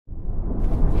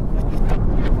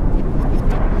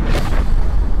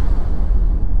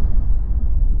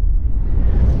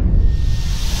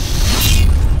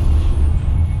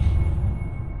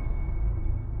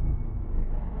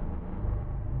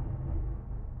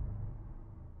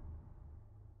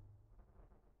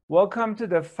Welcome to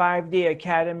the 5D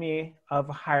Academy of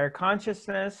Higher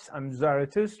Consciousness. I'm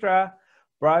Zarathustra,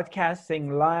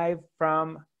 broadcasting live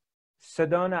from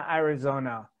Sedona,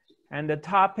 Arizona. And the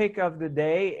topic of the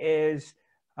day is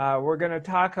we're going to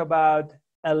talk about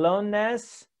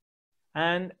aloneness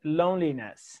and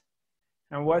loneliness.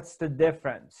 And what's the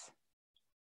difference?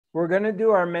 We're going to do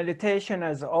our meditation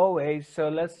as always, so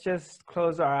let's just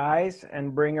close our eyes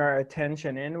and bring our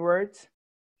attention inwards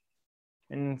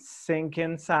and sink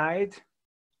inside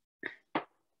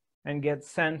and get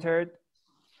centered.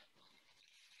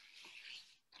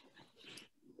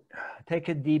 Take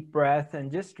a deep breath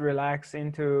and just relax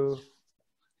into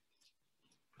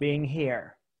being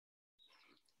here.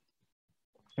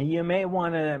 And you may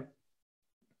want to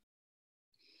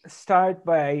start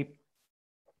by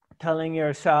telling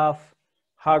yourself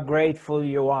how grateful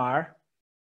you are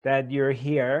that you're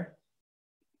here.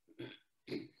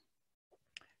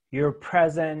 You're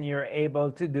present, you're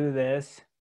able to do this.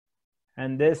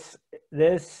 And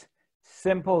this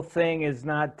simple thing is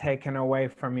not taken away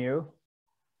from you.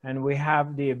 And we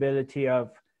have the ability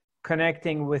of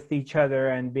connecting with each other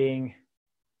and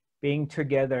being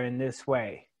together in this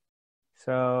way.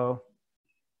 So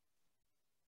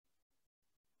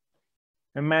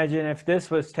imagine if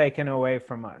this was taken away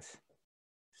from us.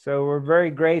 So we're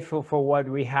very grateful for what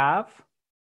we have.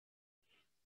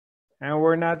 And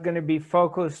we're not going to be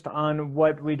focused on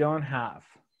what we don't have.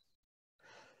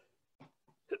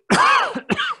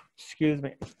 Excuse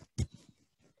me.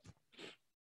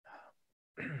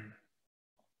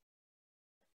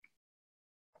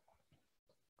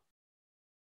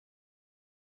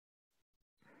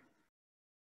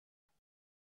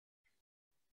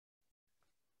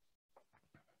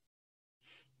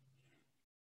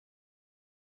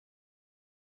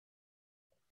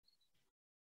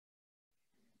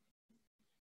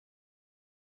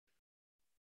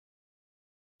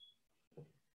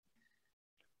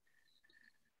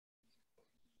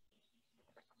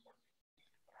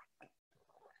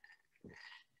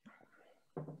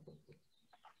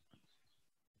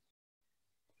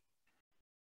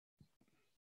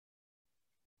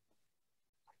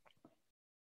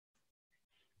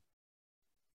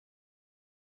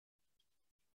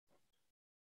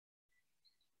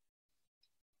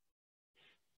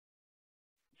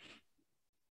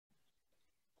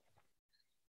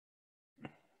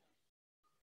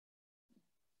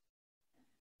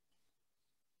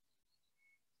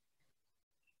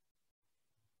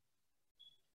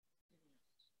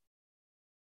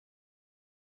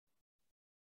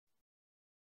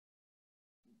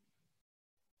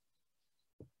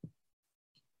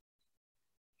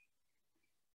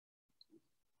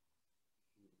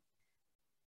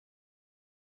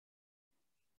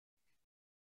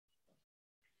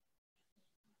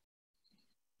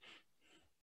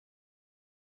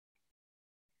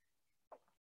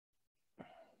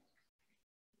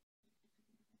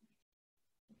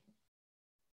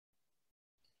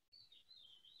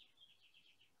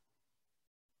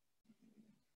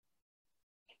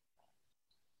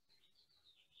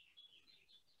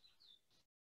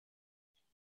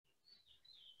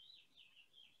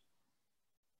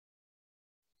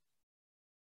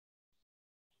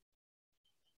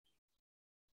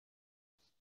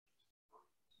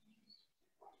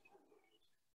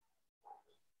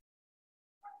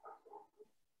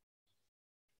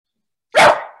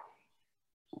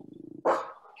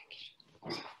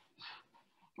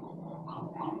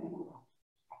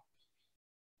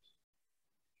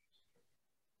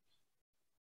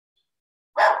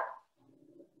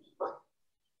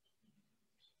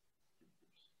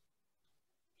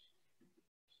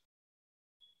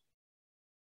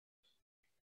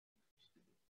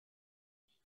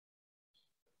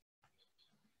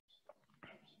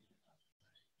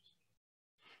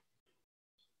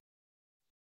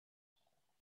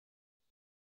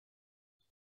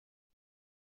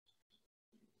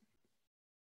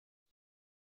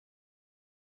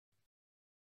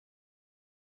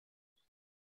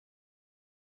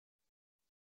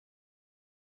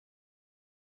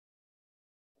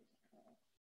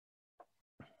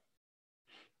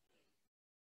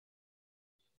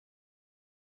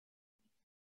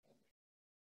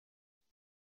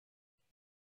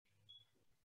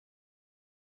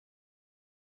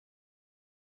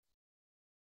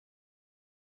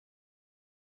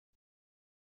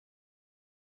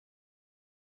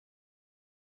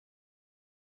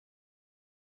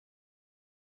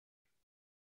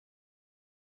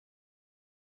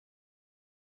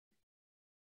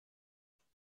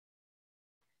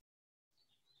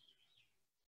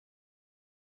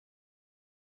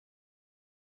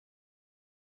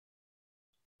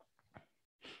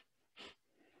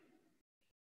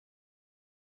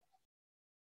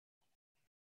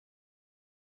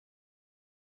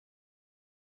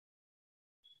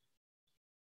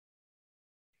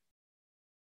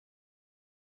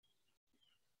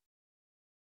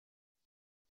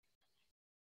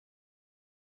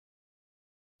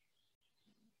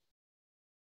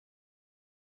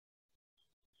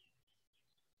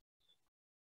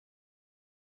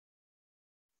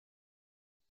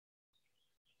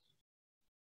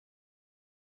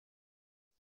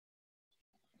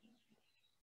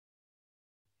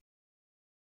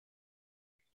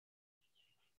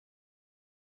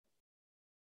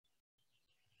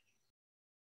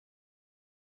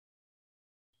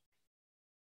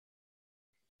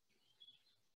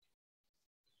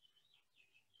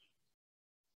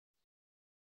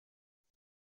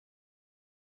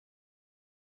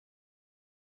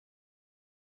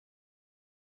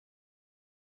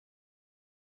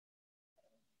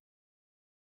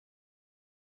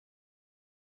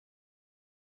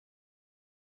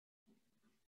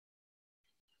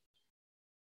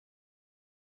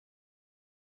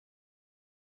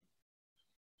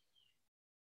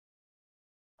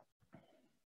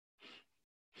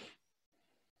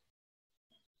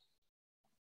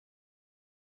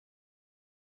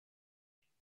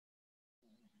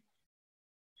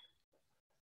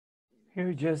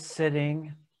 You're just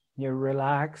sitting, you're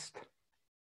relaxed,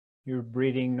 you're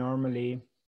breathing normally.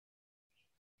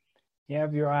 You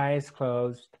have your eyes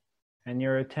closed and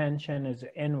your attention is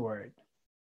inward.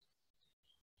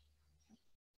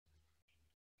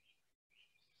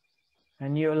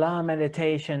 And you allow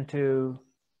meditation to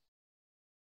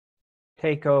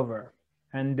take over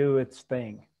and do its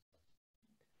thing.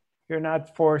 You're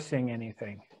not forcing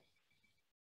anything.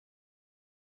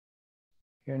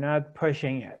 You're not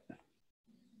pushing it.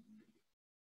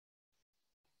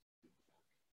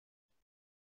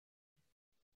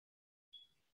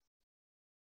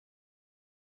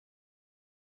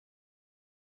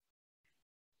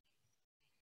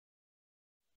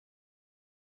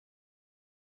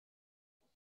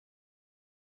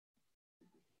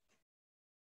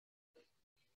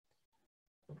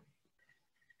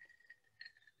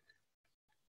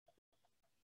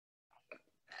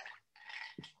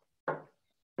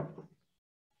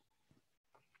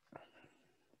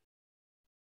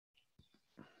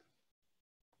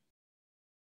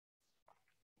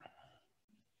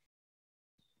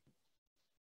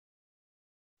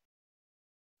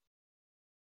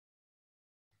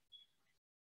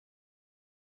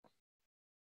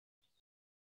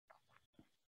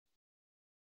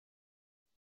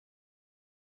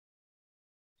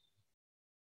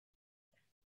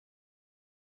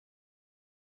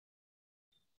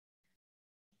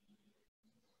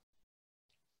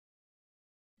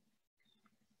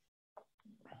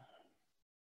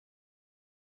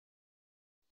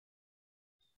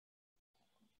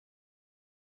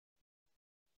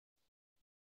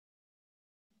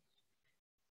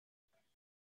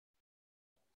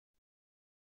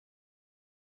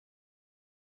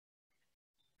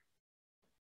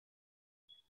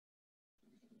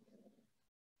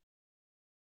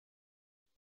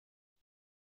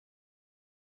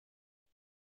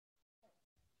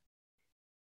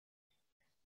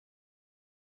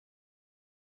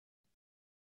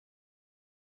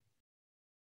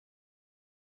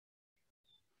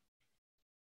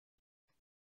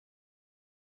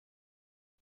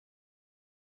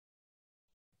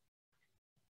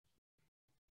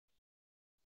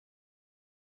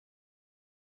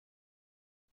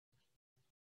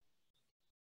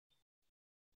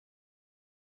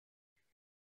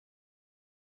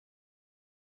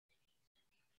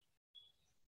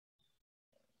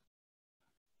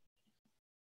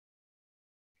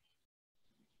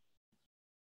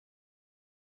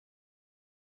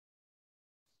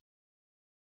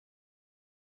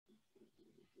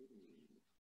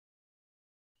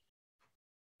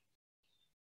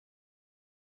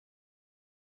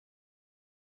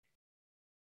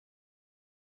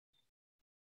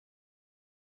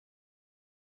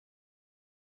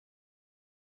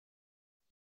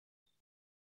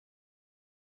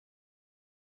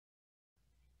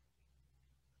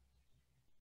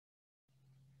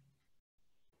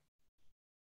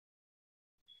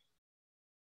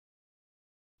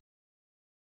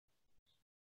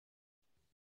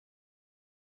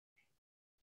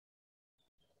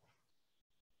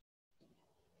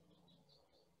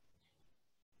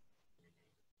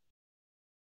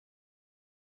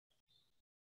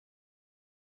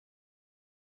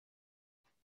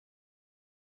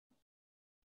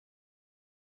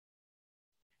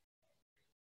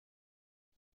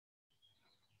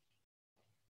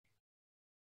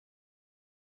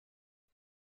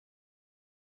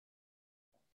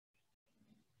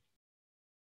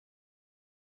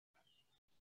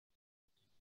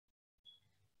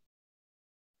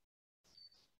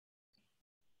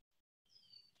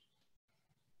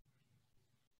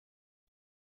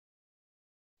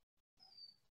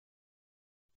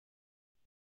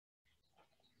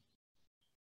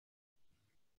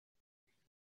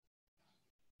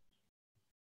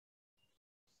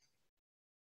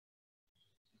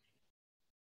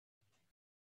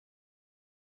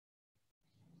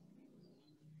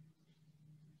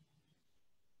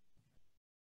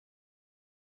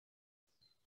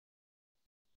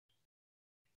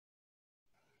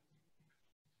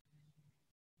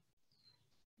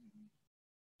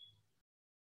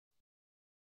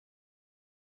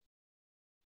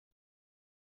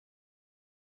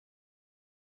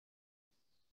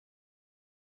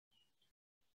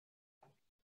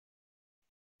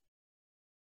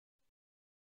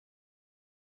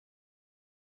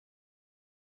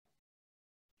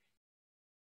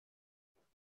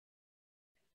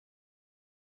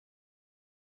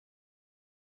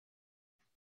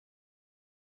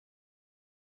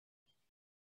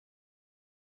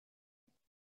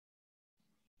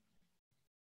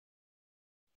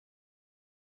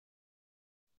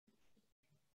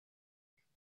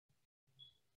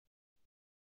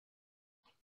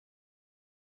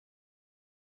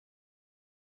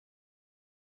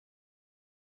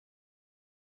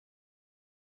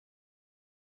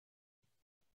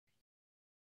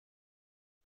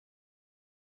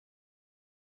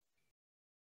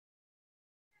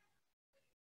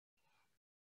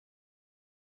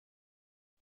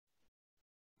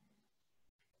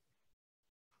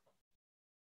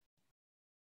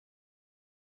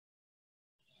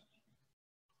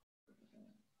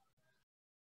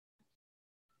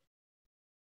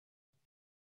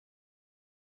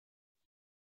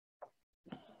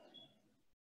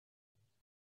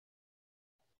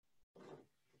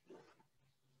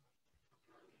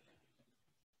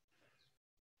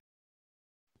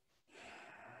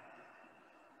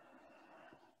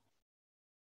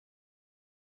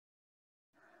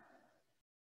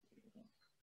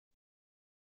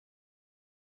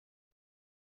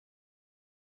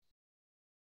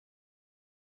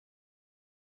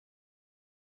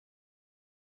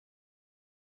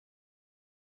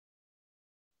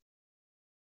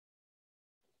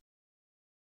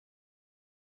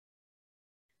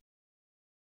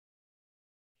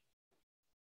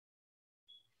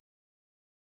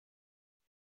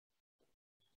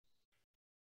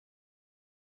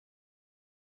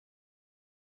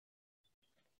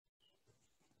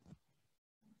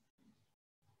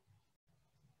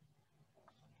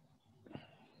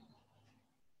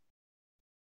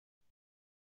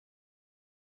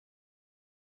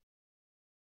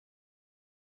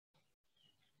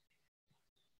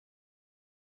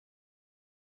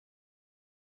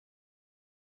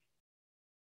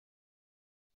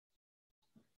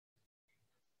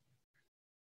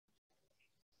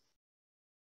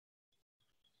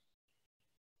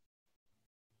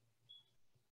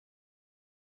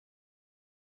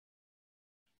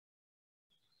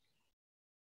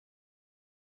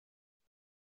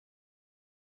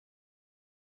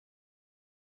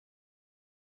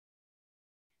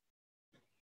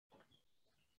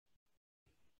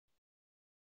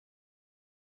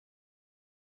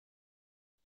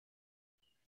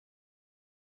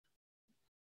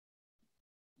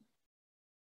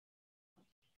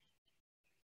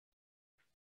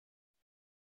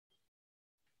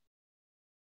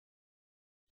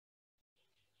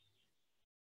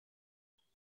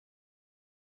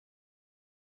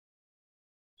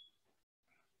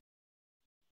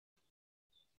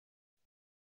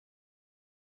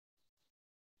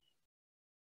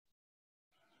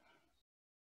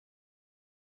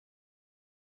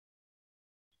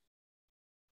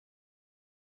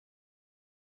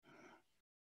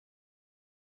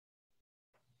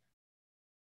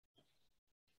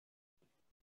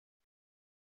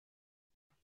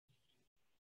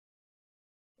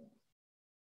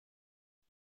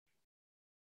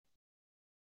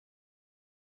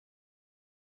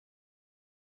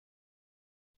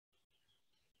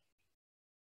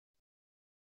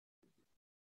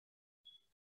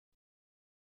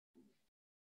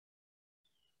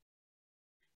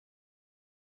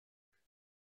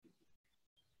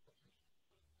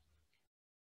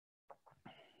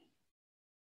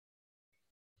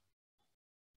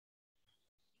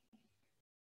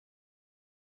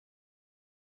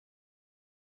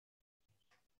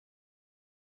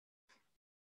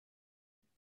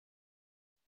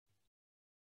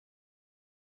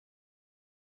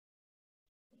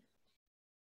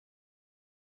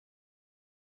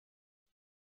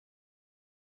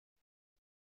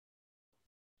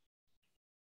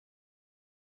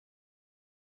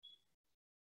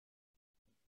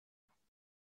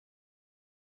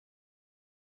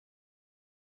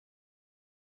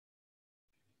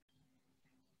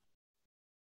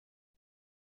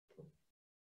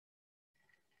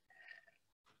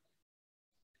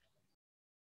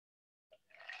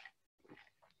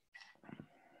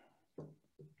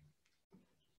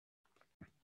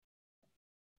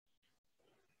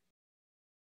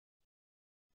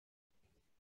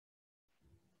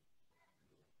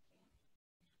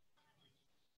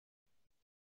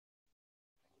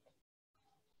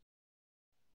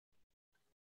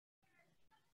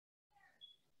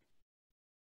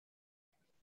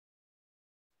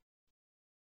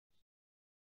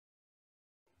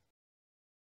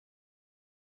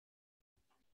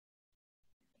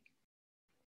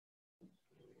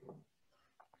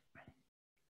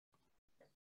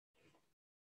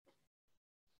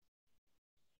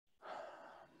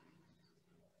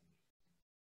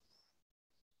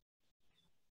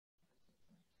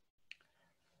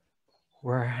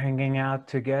 We're hanging out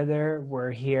together, we're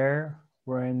here,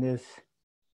 we're in this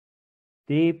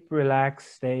deep,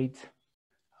 relaxed state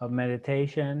of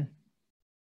meditation.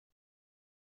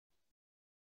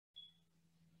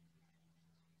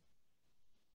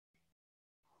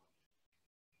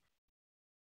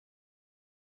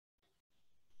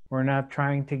 We're not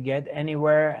trying to get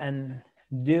anywhere and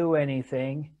do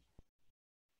anything.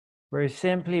 We're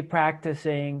simply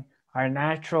practicing our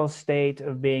natural state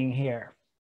of being here.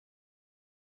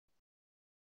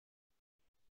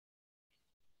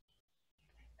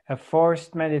 A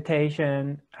forced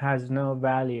meditation has no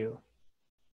value.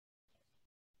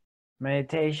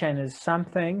 Meditation is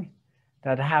something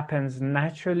that happens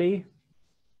naturally.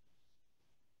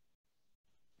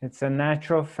 It's a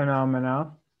natural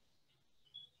phenomenon.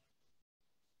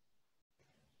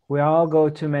 We all go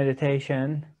to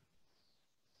meditation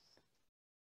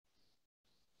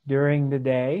during the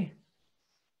day,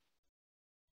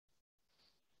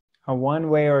 one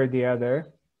way or the other,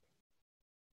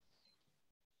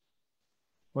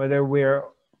 whether we're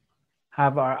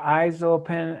have our eyes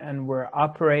open and we're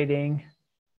operating,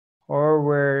 or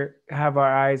we have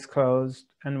our eyes closed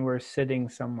and we're sitting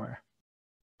somewhere.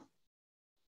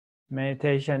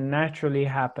 Meditation naturally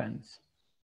happens.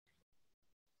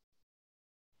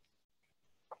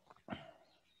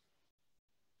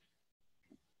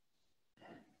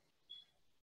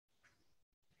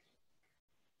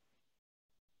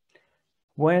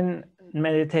 When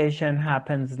meditation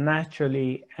happens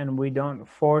naturally and we don't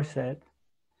force it,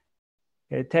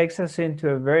 it takes us into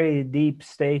a very deep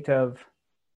state of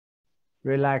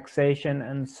relaxation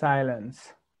and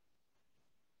silence.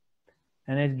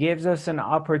 And it gives us an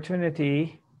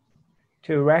opportunity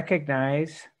to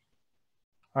recognize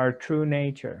our true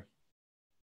nature.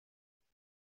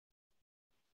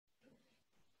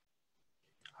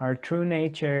 Our true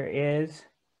nature is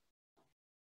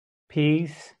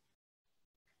peace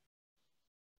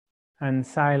and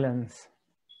silence.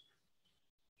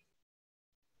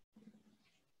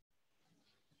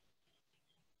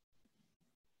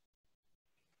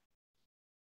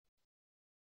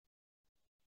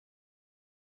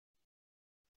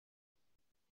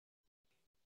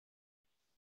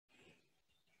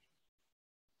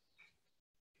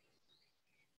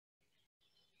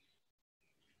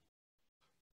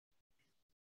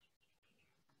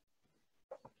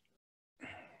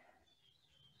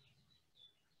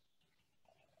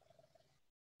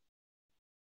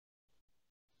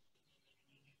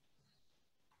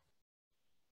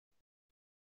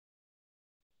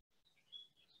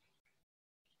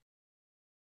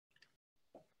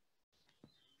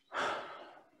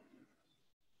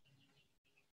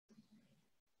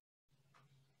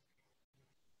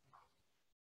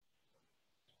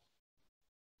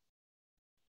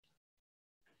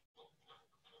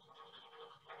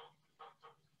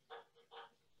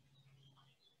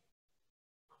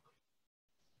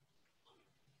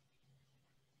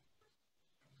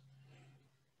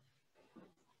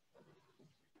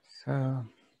 So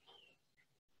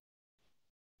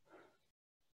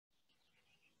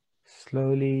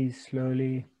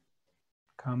slowly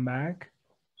come back.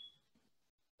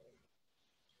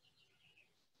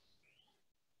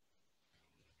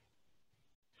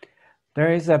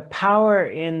 There is a power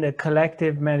in the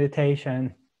collective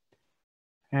meditation,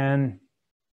 and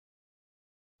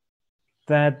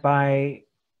that by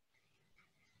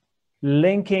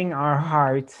linking our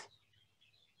hearts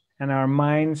and our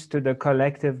minds to the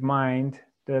collective mind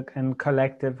and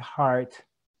collective heart,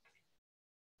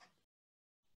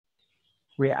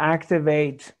 we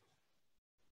activate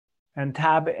and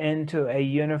tap into a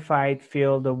unified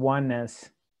field of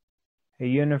oneness, a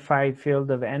unified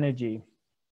field of energy.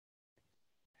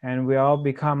 And we all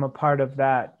become a part of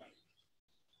that.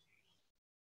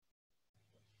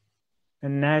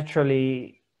 And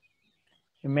naturally,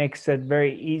 it makes it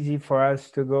very easy for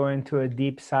us to go into a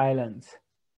deep silence.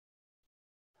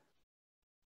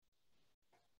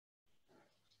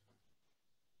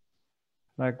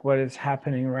 Like what is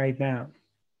happening right now.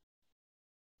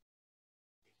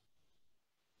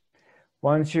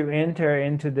 Once you enter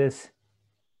into this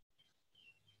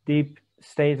deep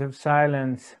state of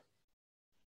silence,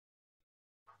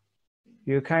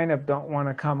 you kind of don't want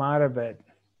to come out of it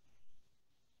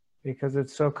because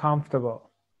it's so comfortable.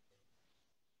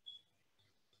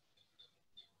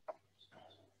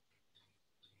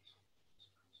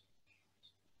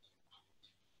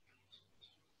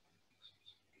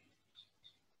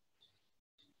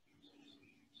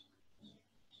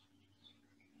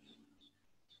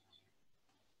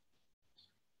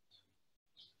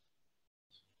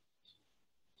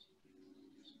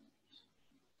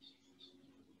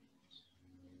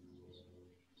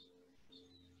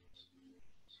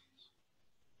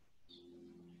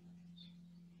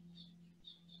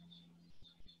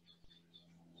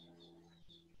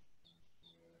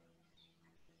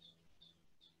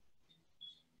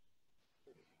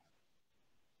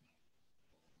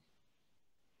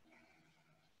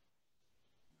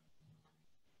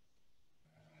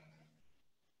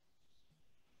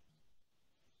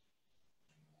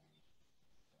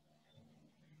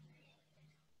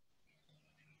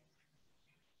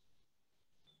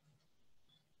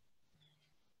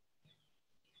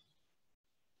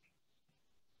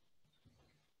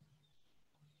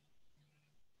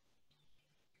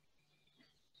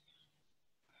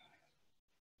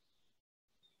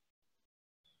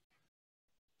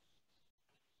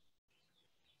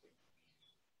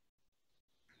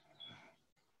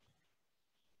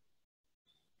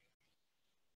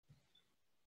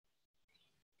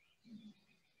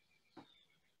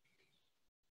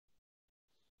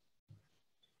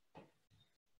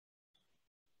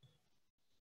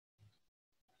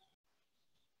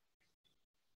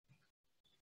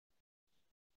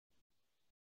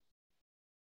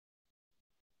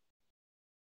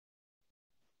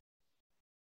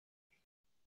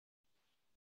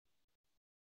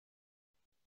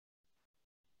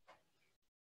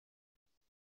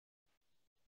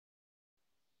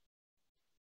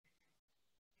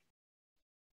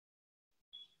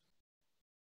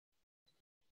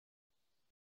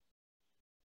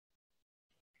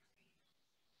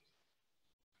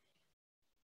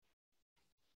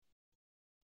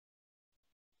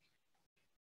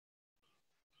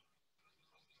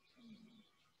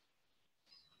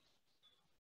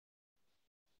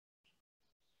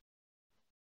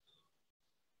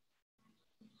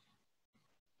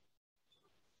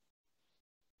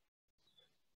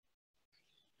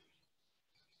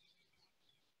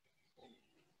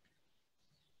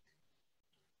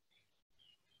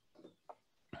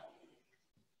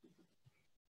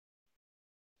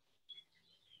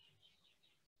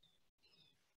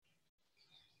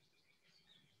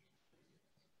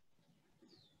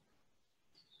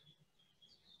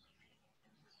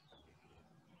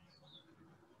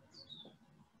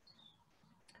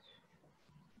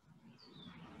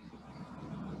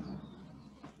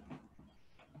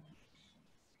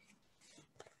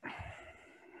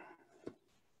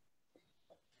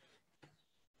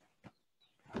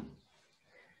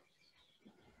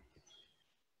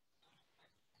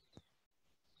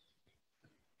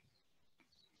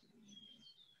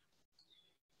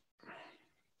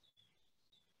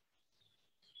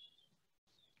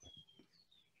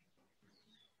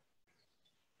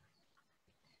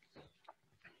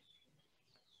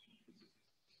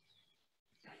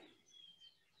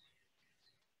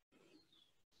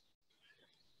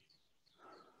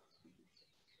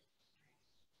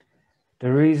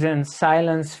 The reason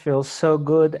silence feels so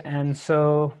good and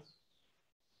so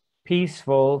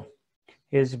peaceful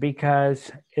is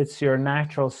because it's your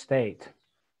natural state.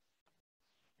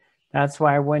 That's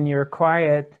why when you're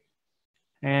quiet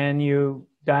and you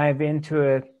dive into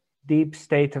a deep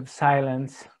state of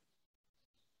silence,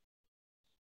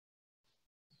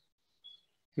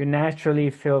 you naturally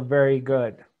feel very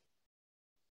good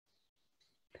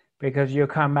because you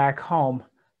come back home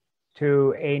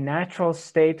to a natural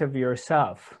state of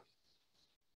yourself.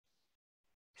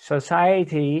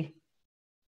 Society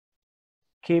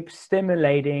keeps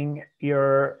stimulating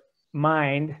your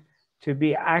mind to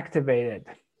be activated.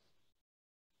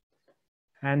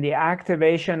 And the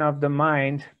activation of the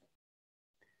mind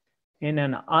in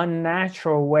an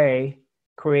unnatural way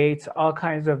creates all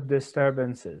kinds of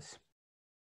disturbances.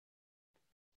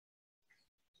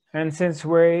 And since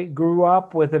we grew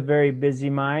up with a very busy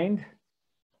mind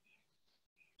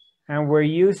and we're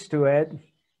used to it,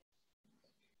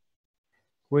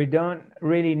 we don't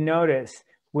really notice.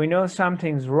 We know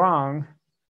something's wrong,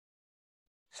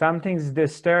 something's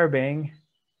disturbing,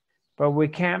 but we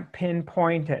can't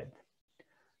pinpoint it.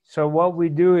 So what we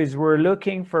do is we're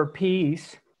looking for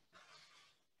peace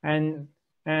and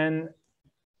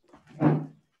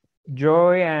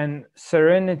joy and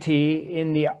serenity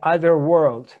in the other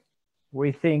world.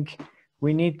 We think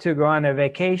we need to go on a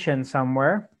vacation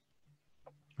somewhere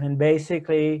and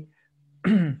basically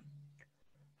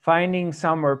finding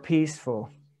somewhere peaceful,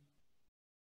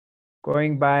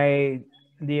 going by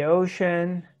the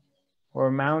ocean or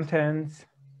mountains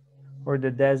or the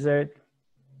desert.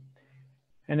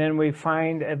 And then we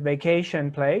find a vacation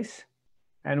place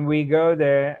and we go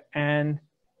there and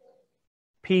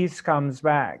peace comes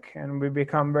back and we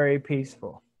become very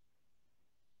peaceful.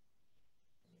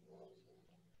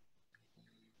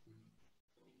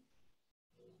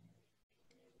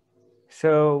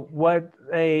 So what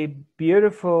a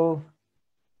beautiful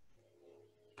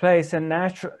place, a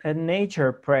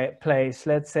nature place.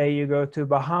 Let's say you go to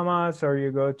Bahamas or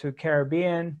you go to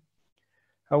Caribbean.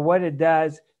 What it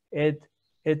does,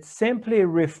 it's simply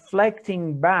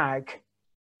reflecting back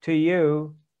to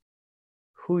you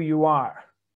who you are.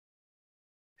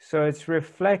 So it's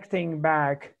reflecting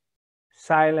back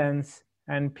silence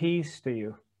and peace to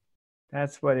you.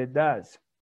 That's what it does.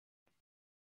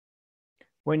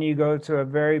 When you go to a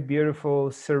very beautiful,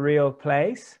 surreal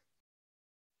place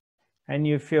and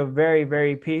you feel very,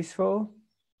 very peaceful,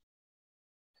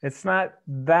 it's not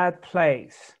that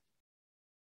place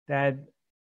that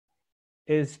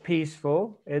is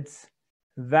peaceful. It's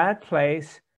that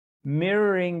place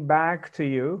mirroring back to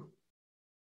you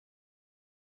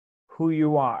who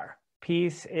you are.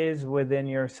 Peace is within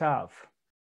yourself.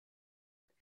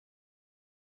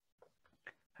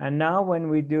 And now when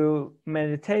we do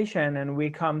meditation and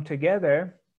we come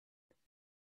together,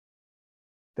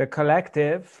 the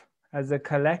collective, as a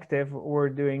collective, we're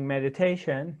doing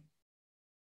meditation,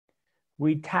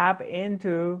 we tap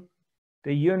into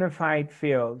the unified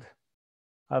field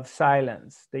of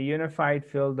silence, the unified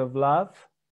field of love,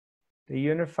 the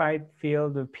unified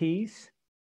field of peace,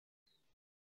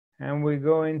 and we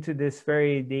go into this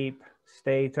very deep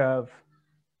state of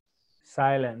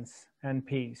silence and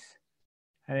peace.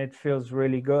 And it feels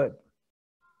really good.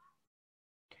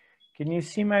 Can you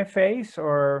see my face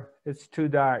or it's too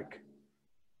dark?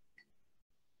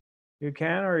 You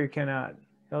can or you cannot?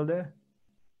 Hilda?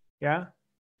 Yeah?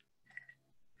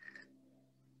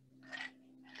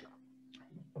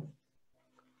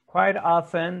 Quite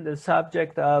often the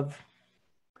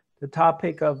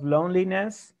topic of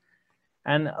loneliness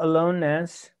and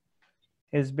aloneness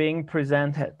is being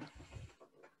presented.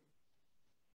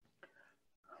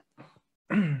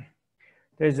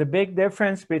 There's a big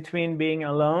difference between being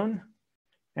alone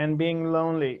and being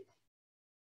lonely.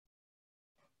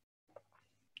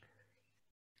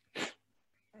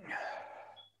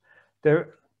 They're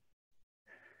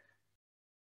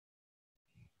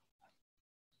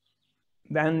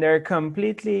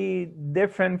completely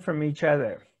different from each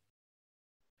other.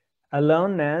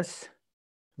 Aloneness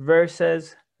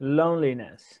versus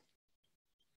loneliness.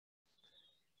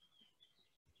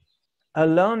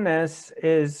 Aloneness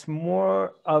is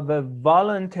more of a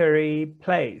voluntary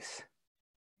place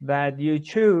that you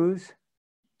choose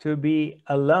to be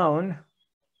alone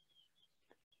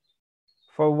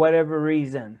for whatever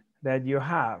reason that you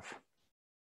have.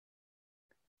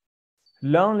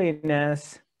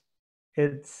 Loneliness,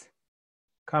 it's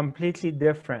completely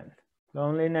different.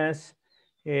 Loneliness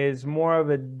is more of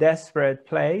a desperate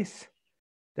place,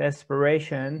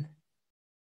 desperation,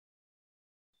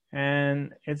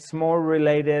 and it's more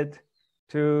related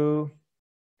to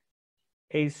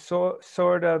a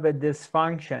sort of a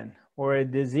dysfunction or a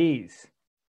disease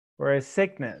or a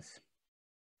sickness.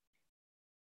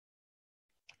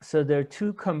 So they're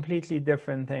two completely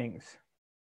different things.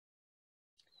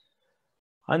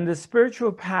 On the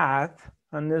spiritual path,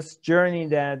 on this journey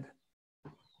that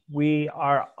we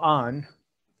are on,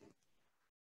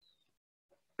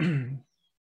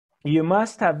 you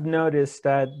must have noticed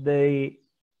that the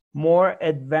more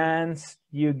advanced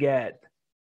you get,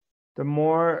 the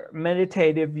more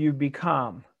meditative you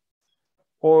become,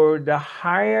 or the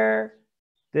higher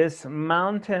this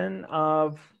mountain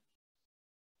of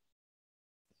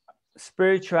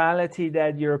spirituality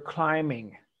that you're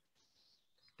climbing,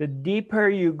 the deeper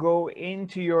you go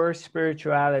into your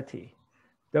spirituality,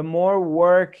 the more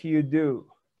work you do.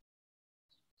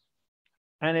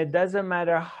 And it doesn't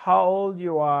matter how old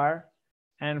you are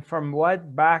and from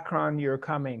what background you're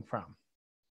coming from.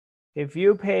 If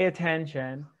you pay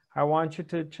attention, I want you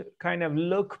to kind of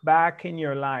look back in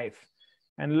your life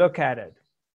and look at it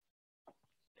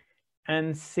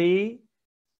and see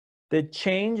the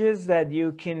changes that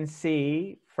you can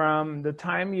see from the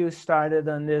time you started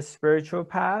on this spiritual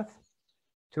path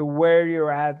to where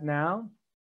you're at now.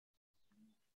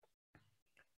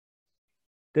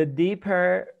 The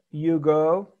deeper you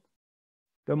go,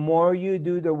 the more you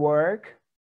do the work,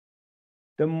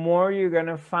 the more you're going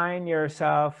to find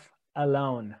yourself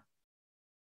alone.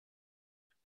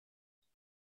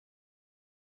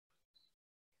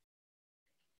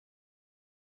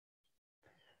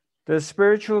 The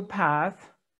spiritual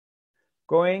path,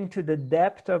 going to the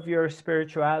depth of your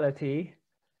spirituality,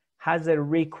 has a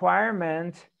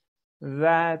requirement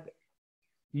that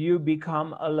you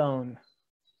become alone.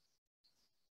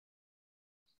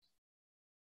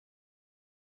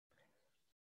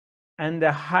 And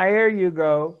the higher you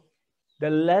go,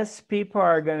 the less people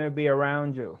are going to be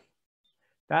around you.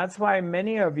 That's why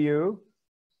many of you,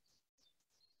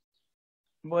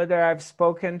 whether I've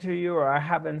spoken to you or I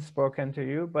haven't spoken to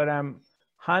you, but I'm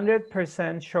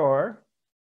 100% sure,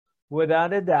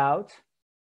 without a doubt,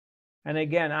 and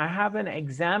again, I haven't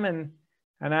examined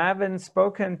and I haven't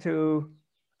spoken to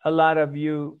a lot of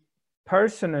you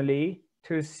personally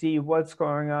to see what's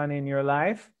going on in your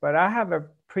life, but I have a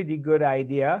pretty good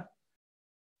idea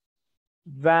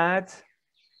that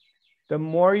the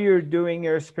more you're doing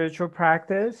your spiritual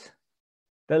practice,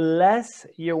 the less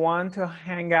you want to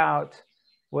hang out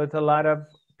with a lot of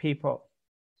people.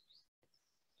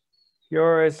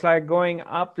 It's like going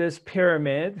up this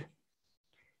pyramid,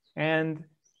 and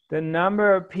the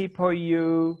number of people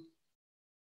you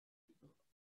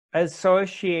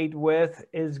associate with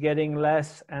is getting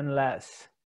less and less.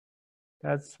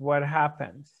 That's what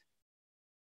happens.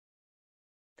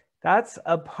 That's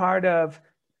a part of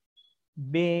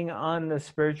being on the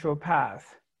spiritual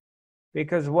path.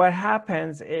 Because what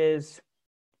happens is,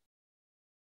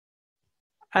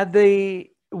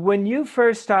 when you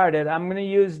first started, I'm going to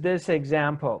use this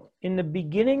example. In the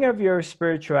beginning of your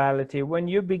spirituality, when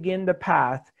you begin the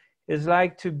path, is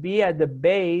like to be at the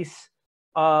base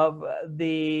of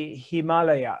the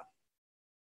Himalaya.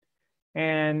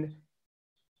 And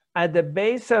at the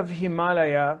base of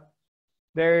Himalaya,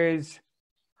 there's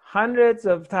hundreds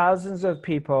of thousands of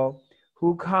people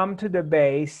who come to the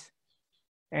base,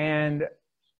 and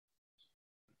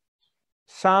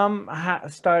some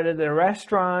started a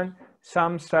restaurant,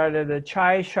 some started a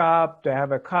chai shop, they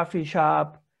have a coffee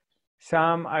shop,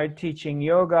 some are teaching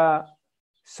yoga,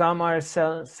 some are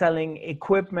selling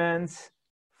equipments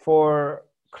for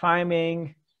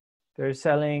climbing, they're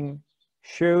selling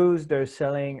shoes, they're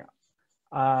selling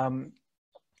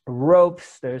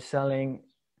ropes, they're selling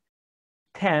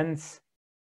tents,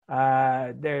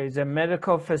 there's a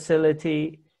medical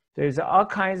facility, there's all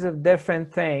kinds of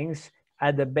different things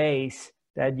at the base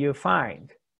that you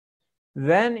find.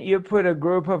 Then you put a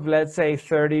group of, let's say,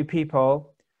 30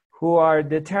 people who are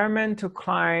determined to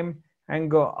climb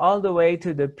and go all the way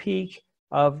to the peak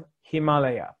of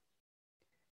Himalaya.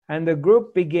 And the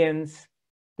group begins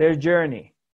their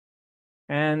journey.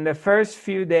 And the first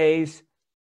few days,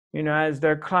 as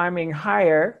they're climbing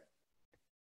higher,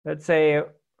 let's say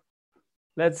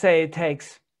it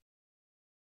takes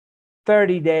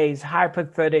 30 days,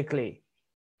 hypothetically,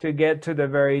 to get to the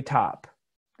very top.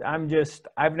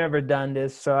 I've never done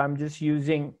this, so I'm just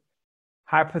using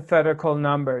hypothetical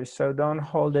numbers, so don't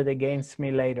hold it against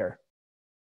me later.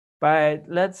 But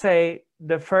let's say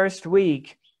the first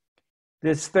week,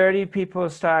 this 30 people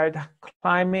start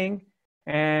climbing,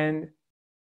 and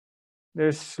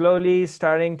they're slowly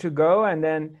starting to go, and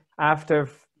then after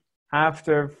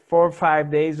 4 or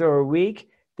 5 days or a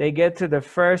week, they get to the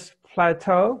first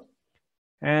plateau,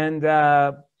 and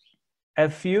a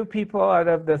few people out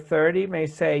of the 30 may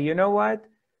say, you know what,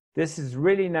 This is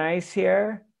really nice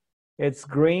here. It's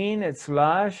green, it's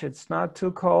lush, it's not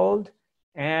too cold.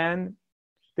 And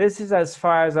this is as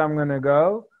far as I'm gonna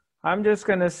go. I'm just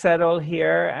gonna settle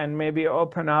here and maybe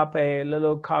open up a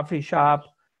little coffee shop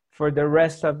for the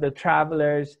rest of the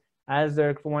travelers as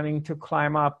they're wanting to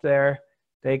climb up there.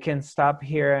 They can stop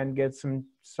here and get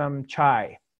some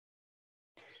chai.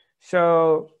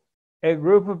 So a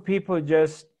group of people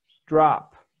just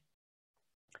drop.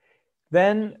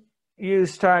 Then you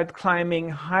start climbing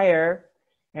higher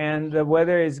and the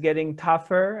weather is getting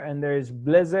tougher and there's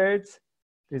blizzards,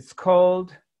 it's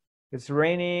cold, it's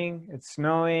raining, it's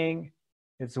snowing,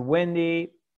 it's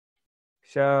windy.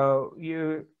 So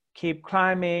you keep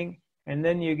climbing and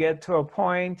then you get to a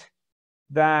point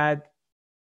that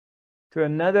to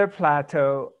another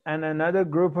plateau and another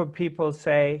group of people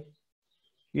say,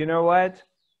 you know what,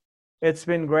 it's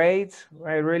been great,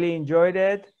 I really enjoyed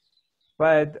it,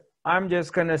 but I'm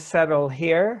just gonna settle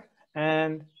here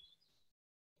and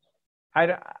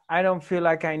I don't feel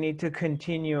like I need to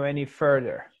continue any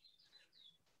further.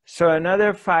 So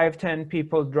another 5-10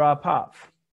 people drop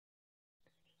off.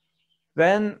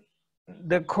 Then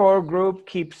the core group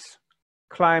keeps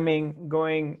climbing,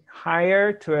 going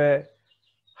higher to a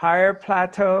higher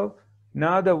plateau.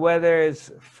 Now the weather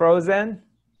is frozen.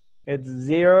 It's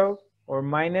 0 or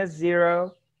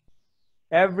 -0.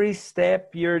 Every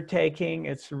step you're taking,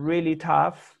 it's really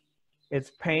tough.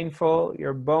 It's painful.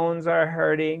 Your bones are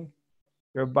hurting.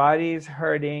 Your body is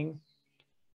hurting.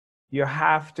 You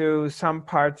have to, some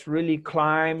parts really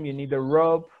climb. You need a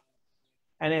rope.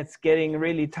 And it's getting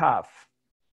really tough.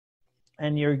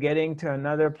 And you're getting to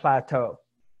another plateau.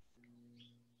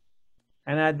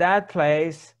 And at that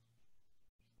place,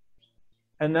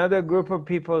 another group of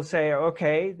people say,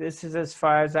 okay, this is as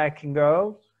far as I can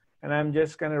go. And I'm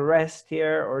just going to rest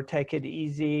here or take it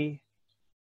easy.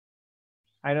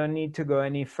 I don't need to go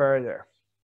any further.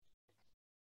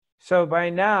 So by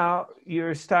now,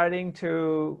 you're starting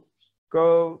to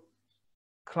go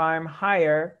climb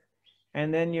higher,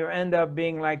 and then you end up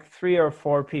being like 3 or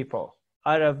 4 people.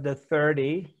 Out of the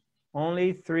 30,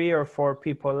 only 3 or 4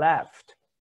 people left.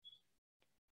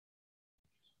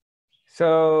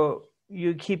 So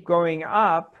you keep going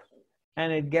up,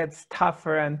 and it gets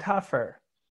tougher and tougher.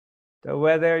 The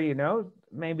weather, you know,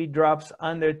 maybe drops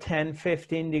under 10,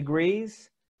 15 degrees.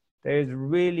 There's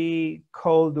really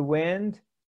cold wind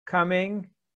coming.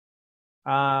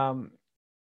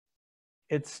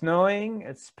 It's snowing.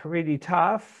 It's pretty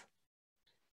tough.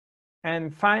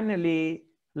 And finally,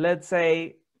 let's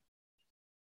say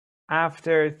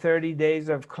after 30 days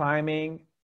of climbing,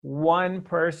 one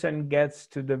person gets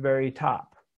to the very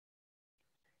top.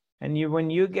 And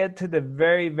when you get to the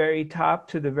very, very top,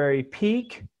 to the very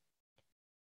peak,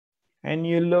 and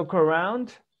you look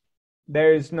around,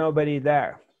 there is nobody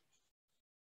there.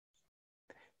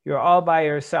 You're all by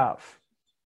yourself.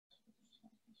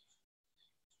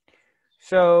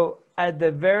 So at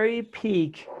the very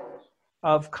peak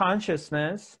of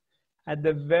consciousness, at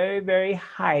the very, very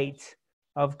height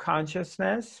of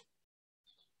consciousness,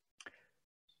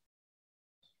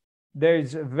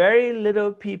 there's very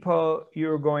little people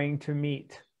you're going to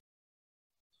meet.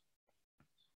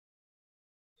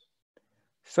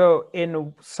 So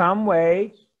in some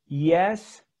way,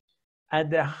 yes, at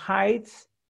the heights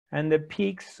and the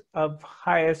peaks of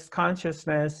highest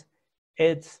consciousness,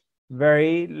 it's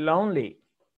very lonely.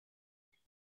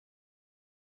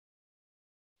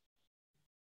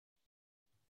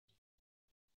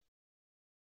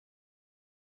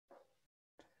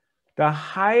 The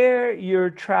higher you're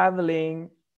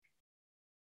traveling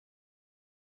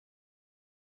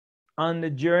on the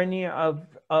journey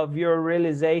of your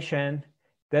realization,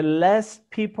 the less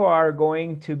people are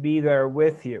going to be there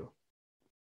with you.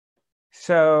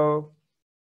 So,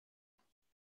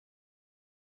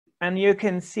 and you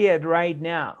can see it right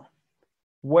now,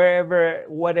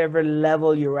 whatever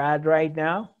level you're at right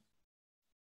now,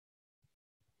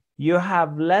 you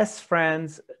have less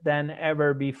friends than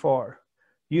ever before.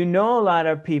 You know a lot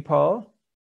of people,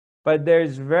 but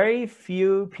there's very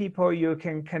few people you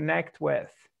can connect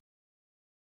with.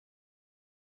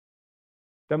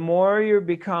 The more you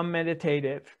become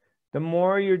meditative, the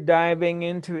more you're diving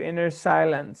into inner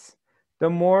silence, the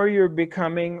more you're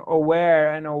becoming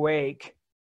aware and awake,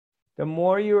 the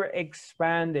more you're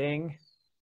expanding,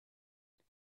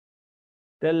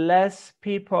 the less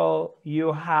people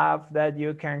you have that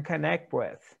you can connect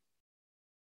with.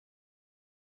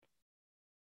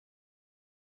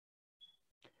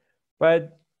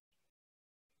 But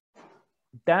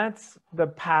that's the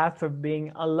path of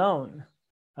being alone,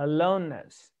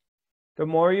 aloneness. The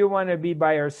more you want to be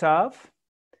by yourself,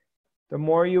 the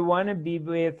more you want to be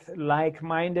with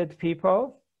like-minded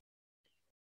people.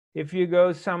 If you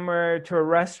go somewhere to a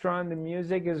restaurant, the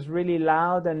music is really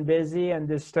loud and busy and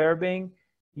disturbing,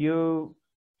 you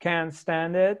can't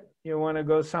stand it. You want to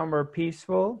go somewhere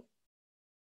peaceful.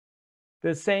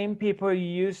 The same people you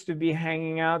used to be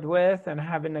hanging out with and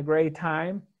having a great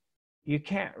time, you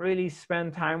can't really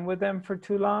spend time with them for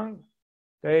too long.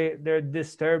 They're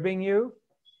disturbing you.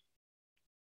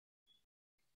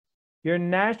 You're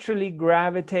naturally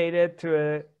gravitated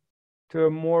to a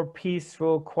more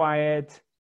peaceful, quiet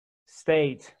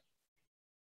state.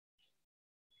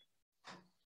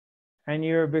 And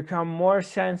you become more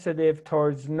sensitive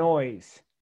towards noise.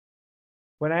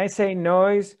 When I say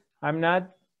noise, I'm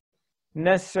not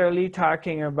necessarily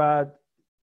talking about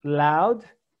loud.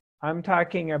 I'm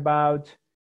talking about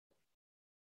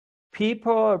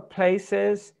people or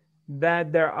places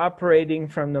that they're operating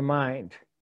from the mind.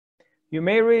 You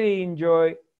may really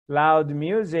enjoy loud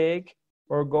music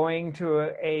or going to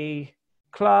a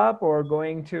club or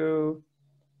going to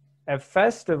a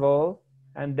festival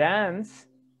and dance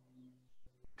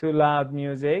to loud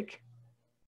music.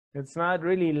 It's not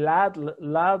really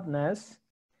loudness.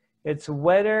 It's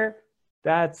whether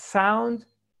that sound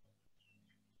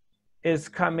is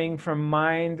coming from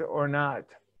mind or not.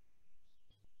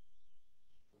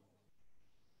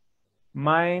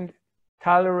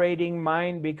 Tolerating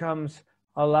mind becomes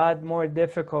a lot more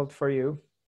difficult for you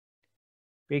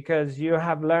because you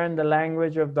have learned the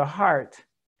language of the heart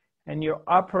and you're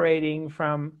operating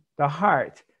from the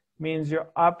heart. Means you're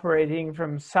operating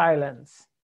from silence.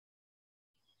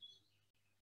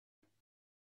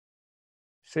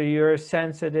 So you're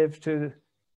sensitive to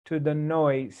the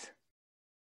noise,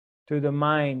 to the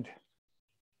mind.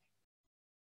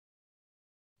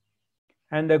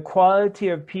 And the quality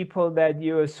of people that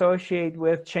you associate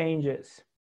with changes.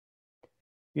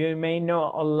 You may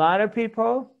know a lot of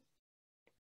people,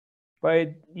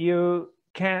 but you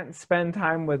can't spend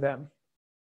time with them.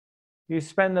 You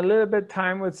spend a little bit of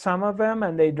time with some of them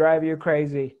and they drive you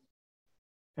crazy.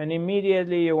 And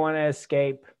immediately you want to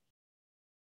escape.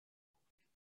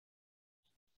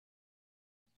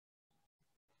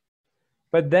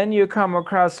 But then you come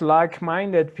across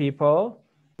like-minded people,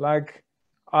 like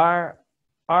our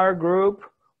group,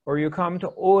 or you come to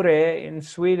Ore in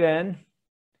Sweden,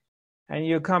 and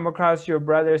you come across your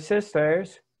brothers,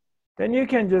 sisters, then you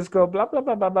can just go blah, blah,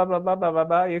 blah, blah, blah, blah, blah, blah, blah,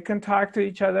 blah. You can talk to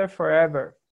each other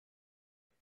forever.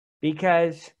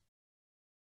 Because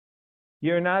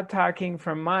you're not talking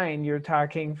from mind, you're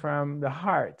talking from the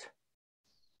heart.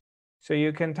 So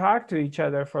you can talk to each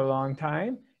other for a long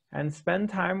time and spend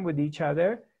time with each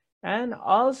other. And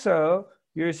also,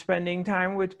 you're spending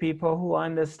time with people who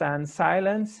understand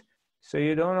silence, so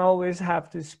you don't always have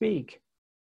to speak.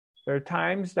 There are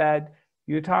times that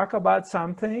you talk about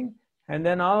something, and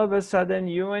then all of a sudden,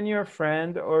 you and your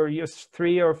friend, or just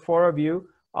 3 or 4 of you,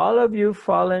 all of you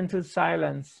fall into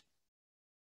silence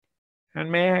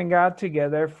and may hang out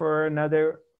together for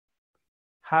another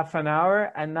half an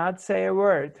hour and not say a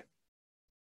word.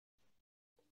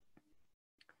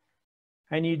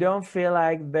 And you don't feel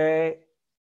like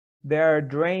they're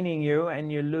draining you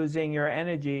and you're losing your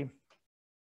energy.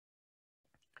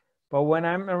 But when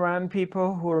I'm around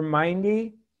people who are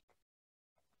mindy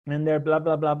and they're blah,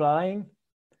 blah, blah, blahing,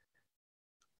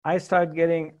 I start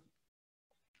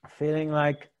feeling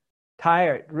like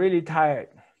tired, really tired.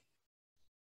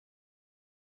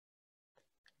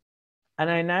 And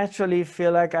I naturally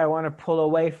feel like I want to pull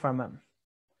away from them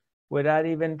without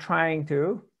even trying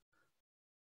to,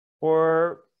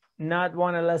 or not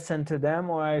want to listen to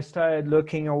them, or I started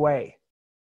looking away.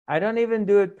 I don't even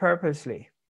do it purposely.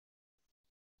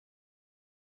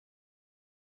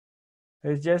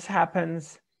 It just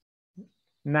happens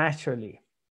naturally.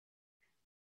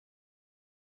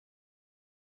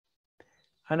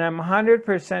 And I'm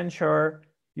 100% sure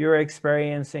you're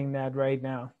experiencing that right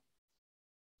now.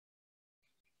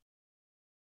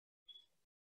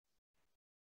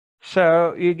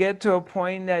 So you get to a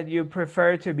point that you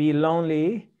prefer to be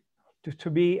lonely, to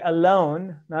be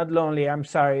alone, not lonely, I'm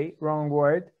sorry, wrong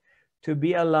word, to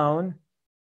be alone,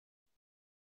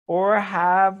 or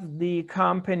have the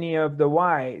company of the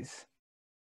wise.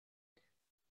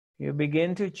 You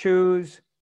begin to choose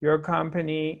your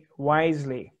company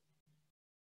wisely.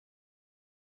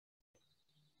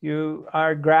 You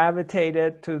are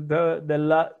gravitated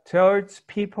to towards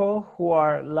people who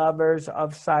are lovers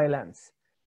of silence.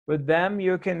 With them,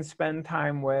 you can spend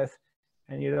time with,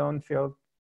 and you don't feel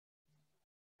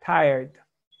tired.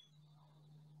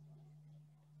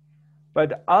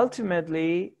 But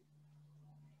ultimately,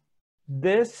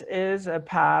 this is a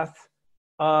path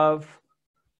of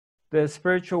the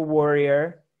spiritual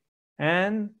warrior,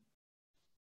 and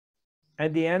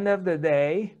at the end of the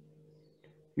day,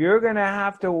 you're going to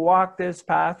have to walk this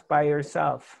path by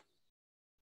yourself.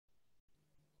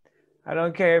 I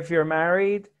don't care if you're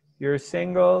married, you're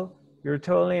single, you're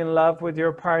totally in love with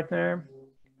your partner,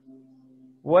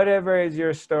 whatever is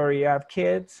your story, you have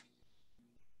kids,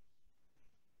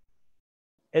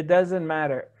 it doesn't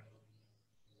matter.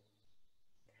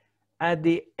 At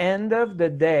the end of the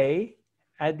day,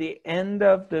 at the end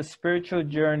of the spiritual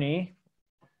journey,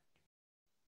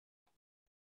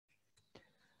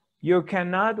 you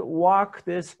cannot walk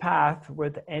this path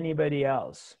with anybody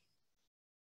else.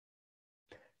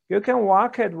 You can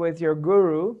walk it with your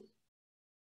guru,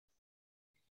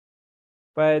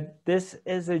 but this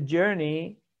is a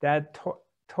journey that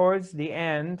towards the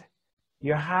end,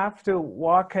 you have to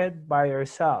walk it by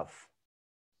yourself.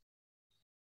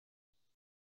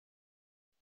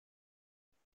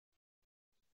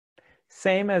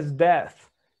 Same as death.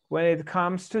 When it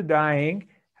comes to dying,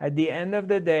 at the end of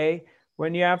the day,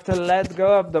 when you have to let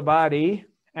go of the body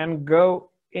and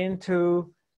go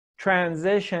into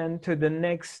transition to the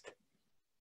next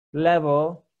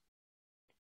level,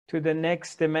 to the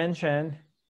next dimension,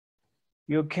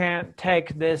 you can't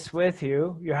take this with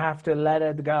you. You have to let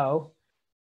it go.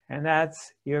 And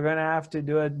you're going to have to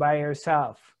do it by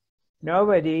yourself.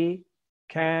 Nobody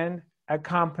can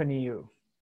accompany you.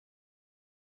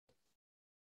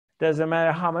 Doesn't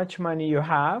matter how much money you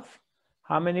have,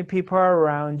 how many people are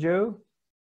around you,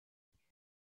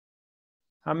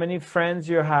 how many friends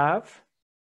you have.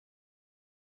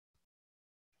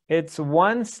 It's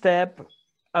one step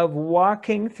of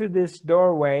walking through this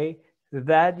doorway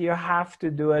that you have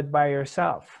to do it by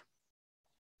yourself.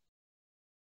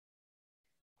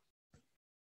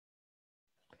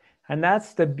 And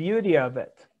that's the beauty of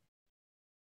it.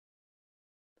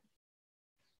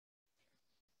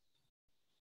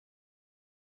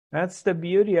 That's the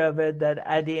beauty of it, that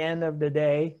at the end of the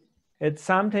day, it's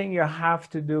something you have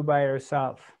to do by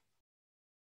yourself.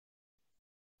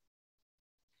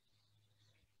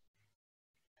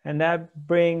 And that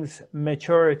brings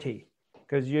maturity,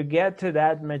 because you get to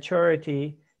that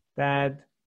maturity that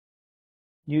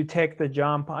you take the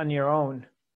jump on your own.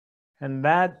 And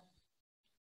that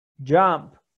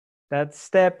jump, that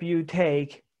step you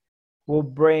take, will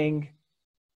bring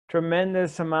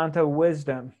tremendous amount of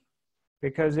wisdom,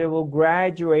 because it will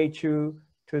graduate you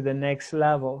to the next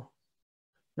level.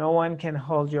 No one can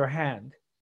hold your hand.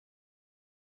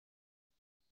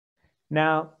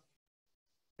 Now,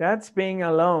 that's being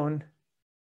alone,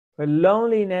 but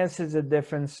loneliness is a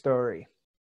different story.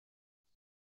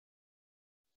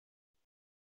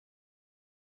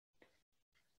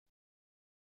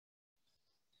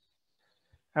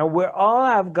 And we all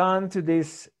have gone to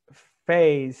this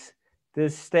phase,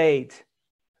 this state,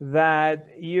 that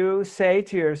you say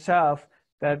to yourself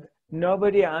that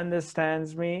nobody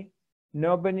understands me,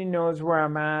 nobody knows where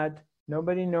I'm at,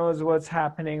 nobody knows what's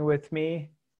happening with me.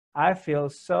 I feel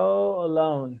so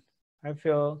alone. I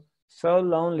feel so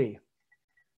lonely.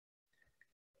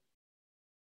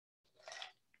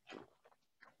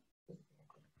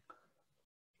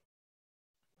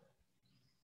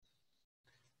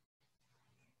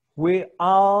 We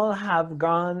all have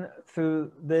gone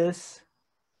through this,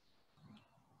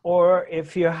 or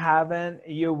if you haven't,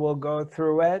 you will go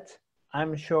through it.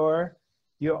 I'm sure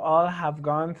you all have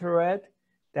gone through it,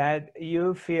 that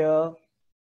you feel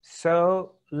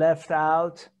so left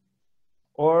out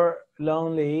or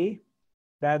lonely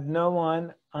that no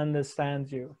one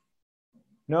understands you.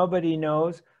 Nobody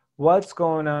knows what's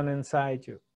going on inside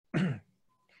you.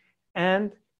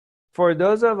 And for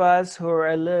those of us who are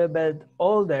a little bit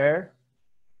older,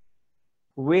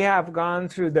 we have gone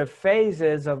through the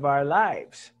phases of our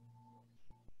lives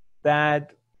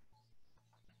that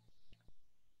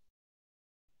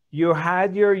you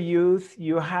had your youth,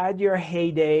 you had your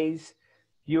heydays,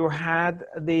 you had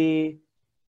the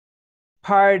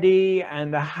party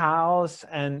and the house,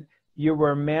 and you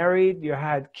were married, you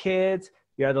had kids,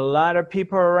 you had a lot of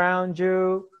people around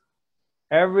you,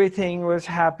 everything was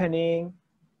happening.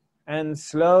 And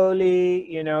slowly,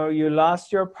 you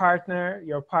lost your partner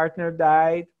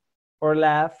died or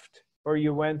left, or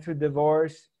you went through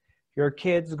divorce, your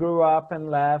kids grew up and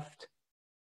left,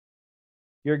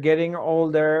 you're getting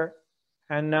older,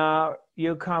 and now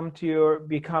you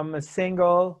become a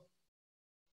single,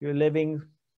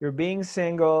 you're being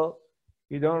single,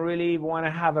 you don't really want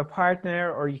to have a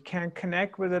partner, or you can't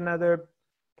connect with another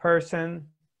person.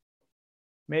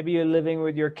 Maybe you're living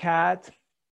with your cat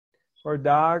or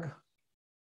dog.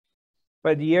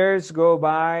 But years go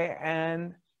by,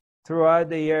 and throughout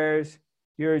the years,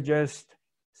 you're just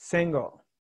single.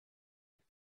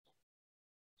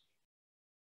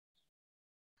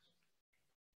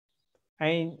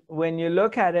 And when you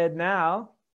look at it now,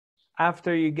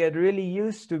 after you get really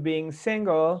used to being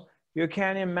single, you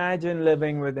can't imagine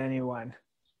living with anyone.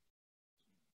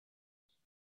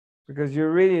 Because you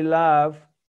really love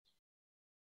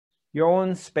your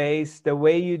own space, the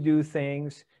way you do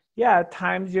things. Yeah, at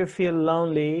times you feel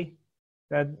lonely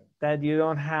that you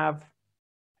don't have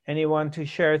anyone to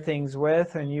share things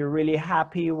with, and you're really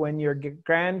happy when your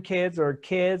grandkids or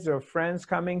kids or friends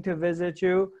coming to visit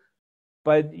you,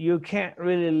 but you can't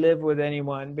really live with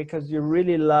anyone because you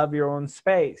really love your own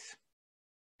space.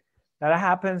 That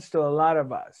happens to a lot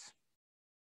of us.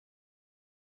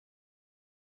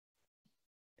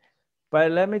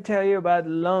 But let me tell you about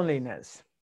loneliness.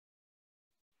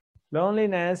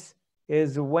 Loneliness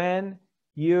is when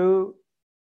you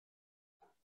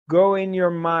go in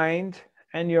your mind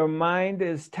and your mind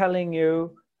is telling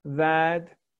you that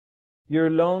you're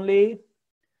lonely,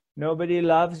 nobody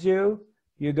loves you,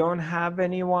 you don't have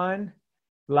anyone,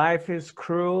 life is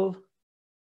cruel,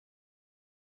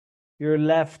 you're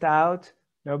left out,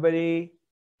 nobody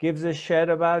gives a shit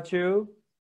about you,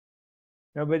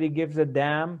 nobody gives a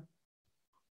damn,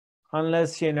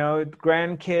 unless, you know,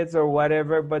 grandkids or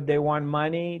whatever, but they want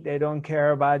money, they don't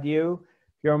care about you.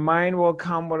 Your mind will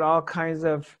come with all kinds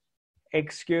of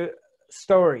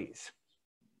stories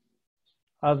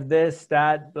of this,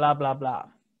 that, blah, blah, blah.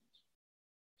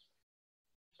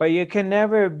 But you can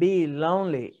never be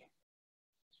lonely.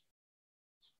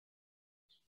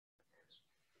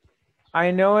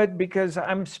 I know it because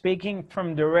I'm speaking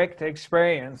from direct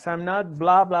experience. I'm not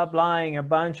blah, blah, blahing a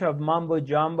bunch of mumbo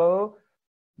jumbo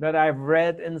that I've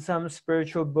read in some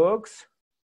spiritual books.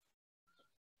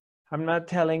 I'm not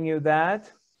telling you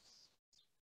that.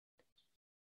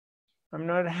 I'm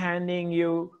not handing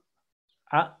you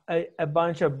a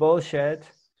bunch of bullshit.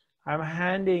 I'm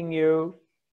handing you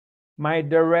my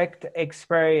direct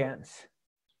experience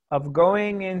of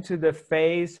going into the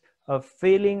phase of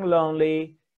feeling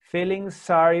lonely, feeling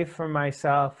sorry for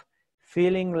myself,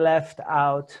 feeling left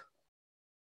out.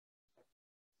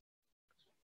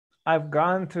 I've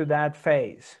gone through that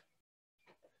phase.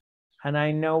 And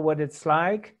I know what it's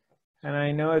like, and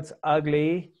I know it's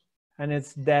ugly, and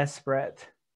it's desperate.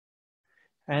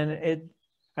 And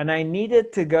I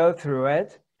needed to go through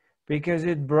it because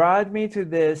it brought me to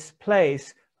this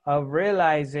place of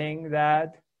realizing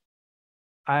that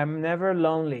I'm never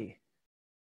lonely.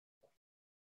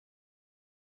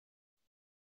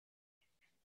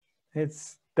 It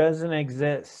doesn't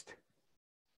exist.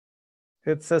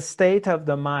 It's a state of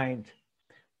the mind.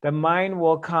 The mind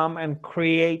will come and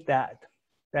create that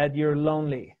you're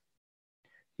lonely.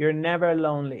 You're never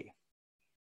lonely.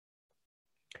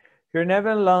 You're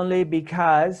never lonely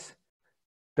because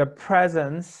the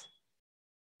presence,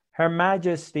 Her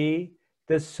Majesty,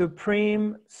 the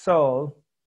Supreme Soul,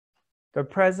 the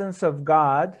presence of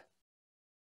God,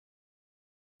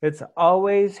 it's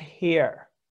always here.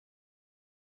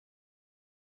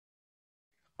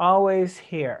 Always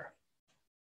here.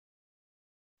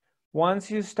 Once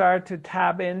you start to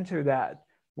tap into that,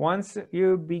 once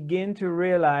you begin to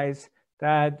realize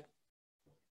that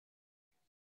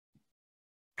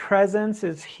presence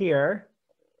is here,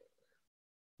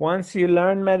 once you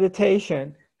learn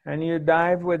meditation and you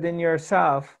dive within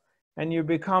yourself and you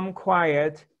become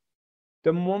quiet,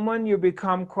 the moment you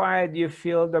become quiet, you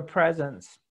feel the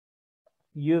presence.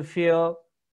 You feel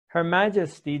Her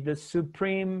Majesty, the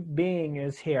Supreme Being,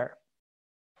 is here.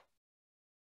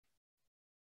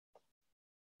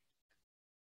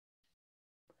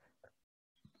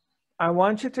 I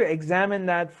want you to examine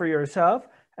that for yourself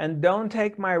and don't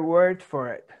take my word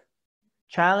for it.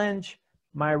 Challenge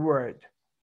my word.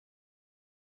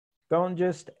 Don't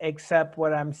just accept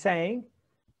what I'm saying.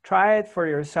 Try it for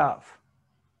yourself.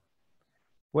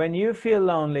 When you feel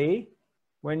lonely,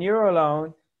 when you're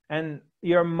alone, and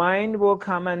your mind will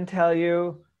come and tell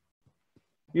you,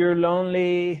 you're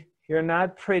lonely, you're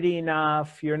not pretty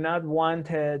enough, you're not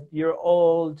wanted, you're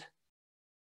old,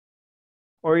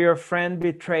 or your friend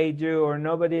betrayed you, or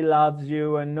nobody loves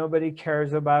you, and nobody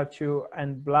cares about you,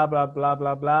 and blah, blah, blah,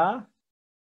 blah, blah.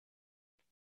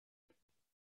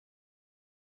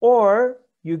 Or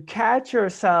you catch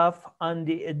yourself on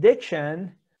the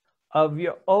addiction of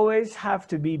you always have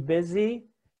to be busy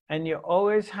and you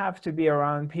always have to be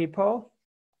around people.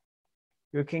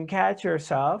 You can catch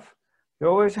yourself. You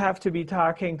always have to be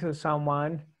talking to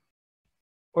someone,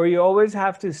 or you always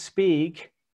have to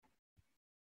speak,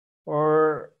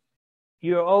 or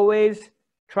you're always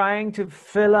trying to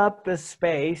fill up the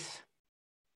space,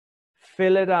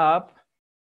 fill it up,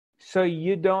 so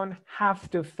you don't have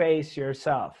to face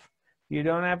yourself. You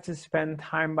don't have to spend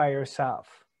time by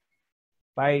yourself,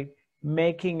 by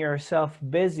making yourself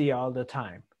busy all the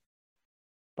time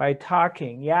by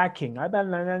talking, yakking,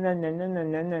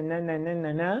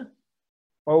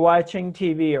 or watching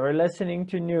TV or listening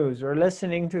to news or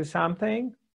listening to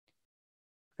something,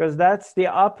 because that's the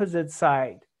opposite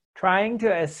side. Trying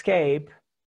to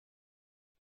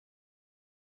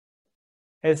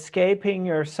escaping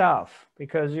yourself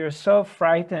because you're so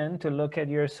frightened to look at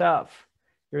yourself.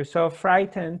 You're so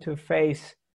frightened to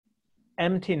face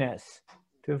emptiness,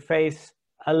 to face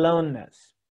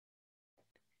aloneness.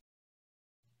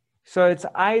 So it's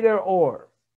either or.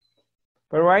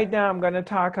 But right now I'm going to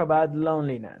talk about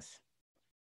loneliness.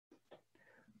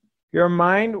 Your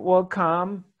mind will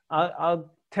come.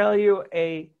 I'll tell you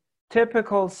a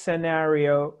typical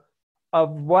scenario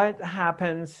of what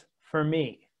happens for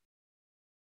me.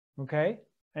 Okay?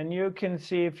 And you can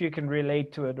see if you can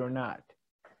relate to it or not.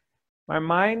 My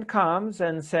mind comes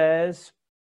and says,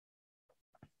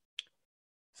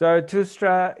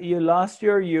 Zarathustra, you lost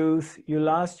your youth, you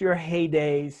lost your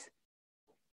heydays.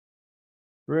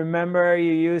 Remember,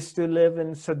 you used to live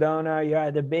in Sedona, you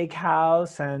had a big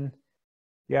house and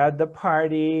you had the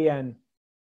party and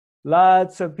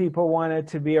lots of people wanted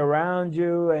to be around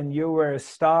you and you were a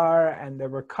star and they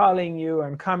were calling you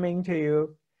and coming to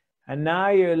you. And now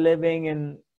you're living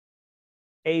in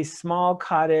a small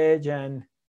cottage and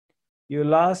you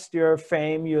lost your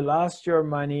fame, you lost your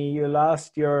money, you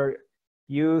lost your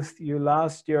youth, you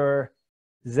lost your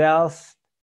zealth,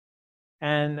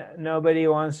 and nobody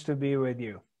wants to be with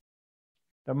you.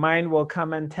 The mind will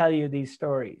come and tell you these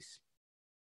stories.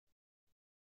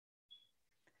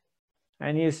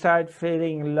 And you start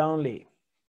feeling lonely.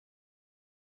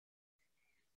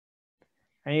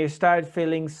 And you start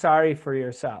feeling sorry for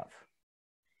yourself.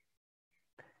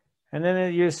 And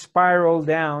then you spiral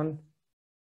down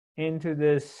into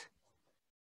this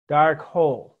dark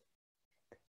hole.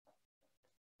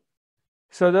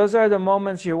 So those are the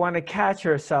moments you want to catch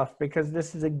yourself, because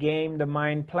this is a game the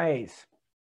mind plays,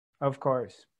 of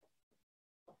course.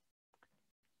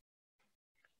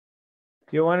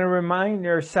 You want to remind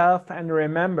yourself and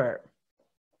remember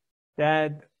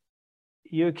that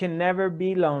you can never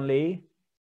be lonely,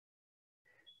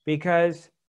 because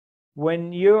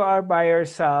when you are by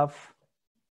yourself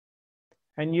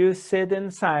and you sit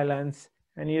in silence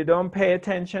and you don't pay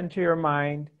attention to your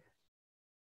mind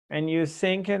and you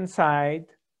sink inside,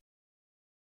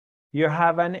 you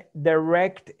have a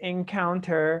direct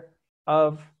encounter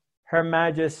of Her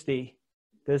Majesty,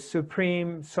 the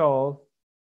Supreme Soul,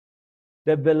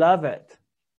 the Beloved.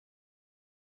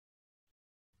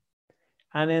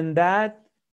 And in that,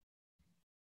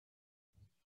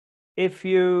 if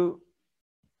you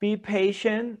be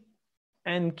patient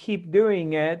and keep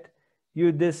doing it,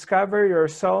 you discover your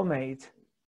soulmate,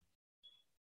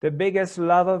 the biggest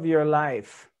love of your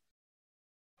life.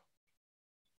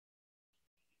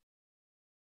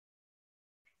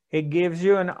 It gives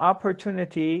you an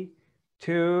opportunity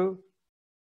to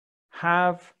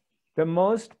have the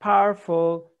most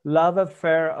powerful love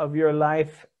affair of your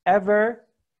life ever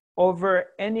over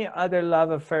any other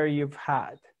love affair you've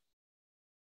had.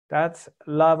 That's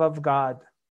love of God.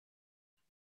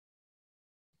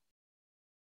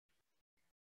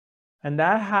 And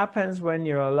that happens when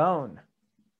you're alone,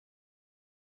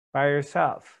 by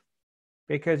yourself,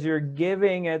 because you're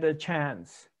giving it a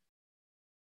chance.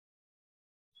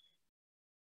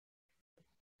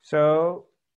 So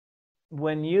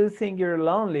when you think you're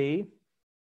lonely,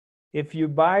 if you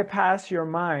bypass your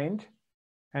mind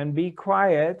and be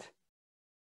quiet,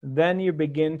 then you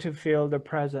begin to feel the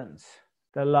presence,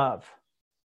 the love.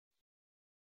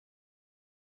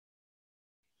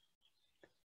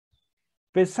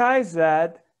 Besides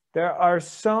that, there are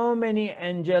so many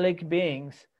angelic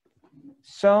beings,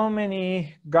 so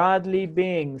many godly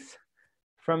beings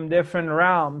from different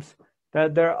realms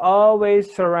that they're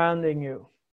always surrounding you.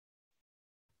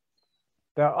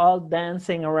 They're all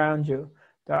dancing around you.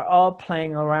 They're all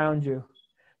playing around you.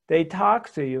 They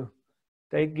talk to you.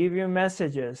 They give you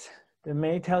messages. They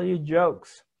may tell you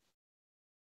jokes.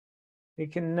 You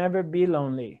can never be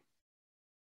lonely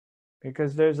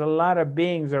because there's a lot of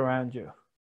beings around you.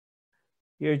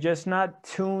 You're just not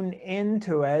tuned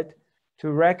into it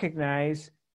to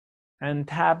recognize and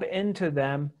tap into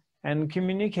them and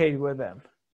communicate with them.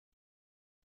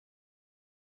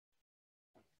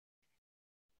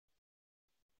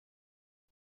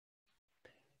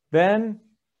 Then,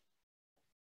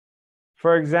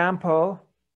 for example,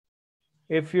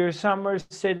 if you're somewhere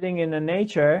sitting in the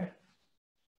nature,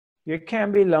 you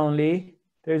can be lonely.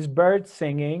 There's birds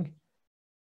singing.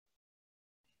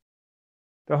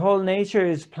 The whole nature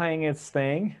is playing its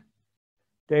thing.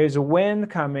 There's wind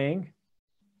coming.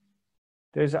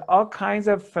 There's all kinds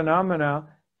of phenomena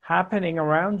happening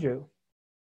around you.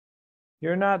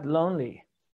 You're not lonely.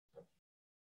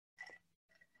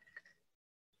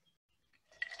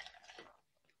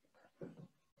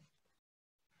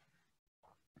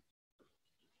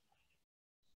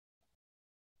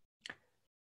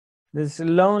 This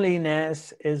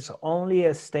loneliness is only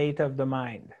a state of the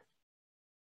mind.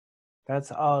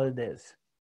 That's all it is.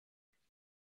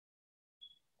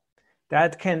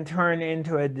 That can turn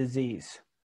into a disease,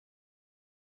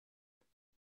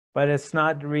 but it's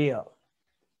not real.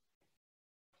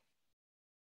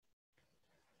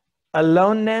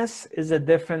 Aloneness is a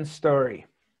different story.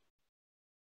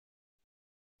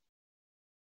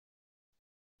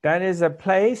 That is a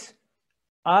place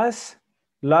us,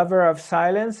 lover of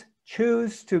silence,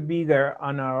 choose to be there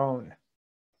on our own.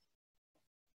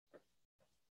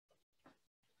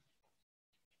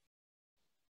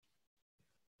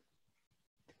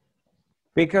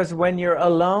 Because when you're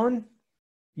alone,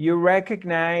 you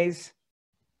recognize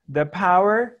the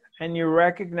power and you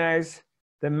recognize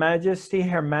the majesty,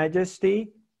 her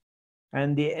majesty,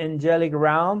 and the angelic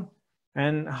realm,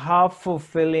 and how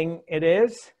fulfilling it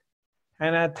is.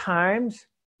 And at times,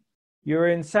 you're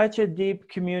in such a deep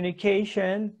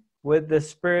communication with the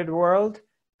spirit world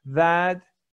that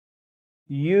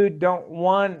you don't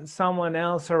want someone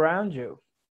else around you.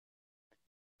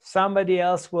 Somebody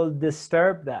else will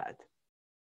disturb that.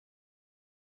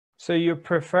 So you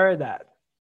prefer that.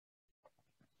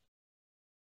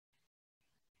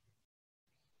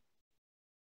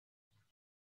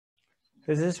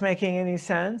 Is this making any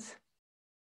sense?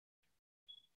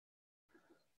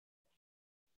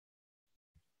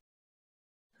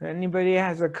 Anybody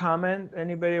has a comment?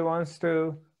 Anybody wants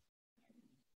to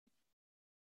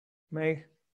make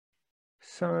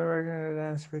some regular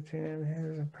dance between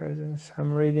his and presence?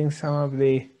 I'm reading some of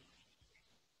the.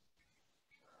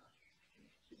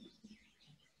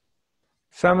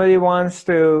 Somebody wants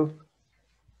to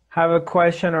have a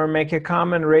question or make a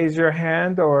comment, raise your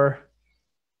hand or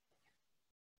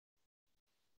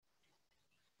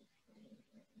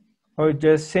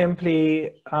just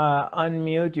simply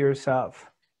unmute yourself.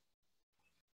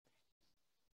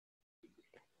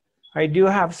 I do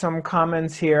have some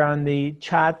comments here on the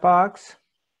chat box,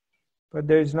 but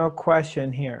there's no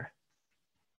question here.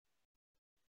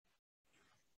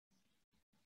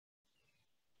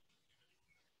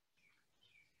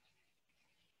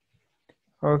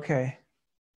 Okay.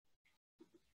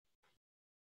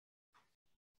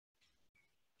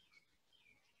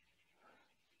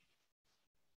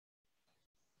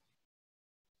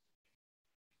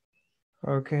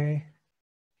 Okay.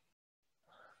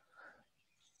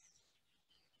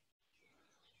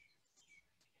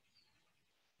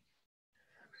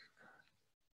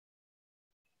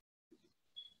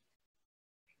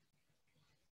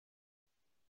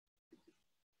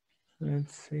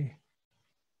 Let's see.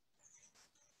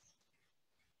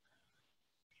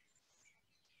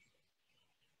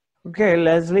 Okay,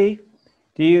 Leslie,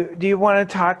 do you want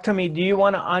to talk to me? Do you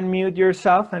want to unmute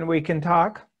yourself and we can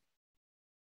talk?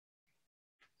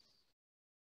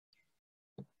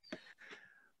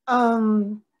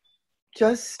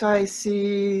 Just I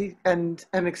see and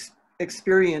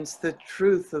experience the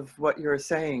truth of what you're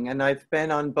saying. And I've been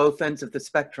on both ends of the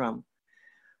spectrum.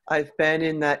 I've been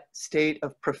in that state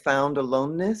of profound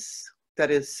aloneness that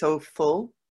is so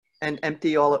full and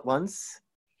empty all at once.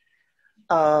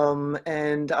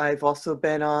 And I've also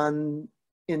been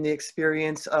in the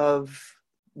experience of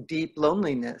deep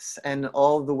loneliness and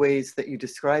all the ways that you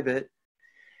describe it.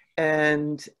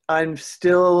 And I'm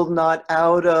still not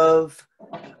out of,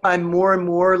 I'm more and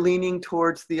more leaning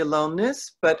towards the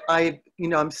aloneness, but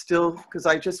I'm still, because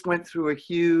I just went through a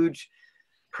huge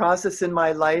process in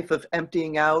my life of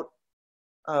emptying out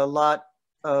a lot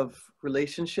of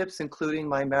relationships, including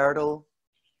my marital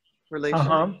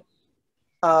relationship.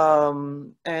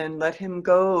 And let him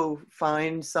go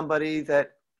find somebody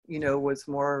that, was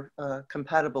more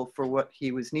compatible for what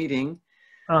he was needing.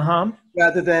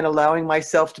 Rather than allowing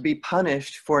myself to be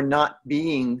punished for not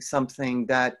being something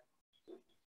that,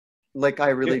 like, I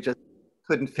really just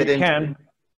couldn't fit into.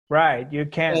 Right, you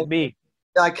can't be.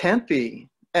 I can't be.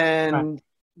 And,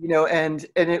 and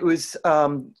it was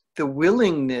the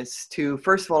willingness to,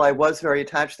 first of all, I was very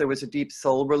attached. There was a deep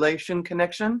soul relation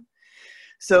connection.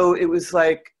 So it was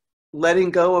like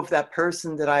letting go of that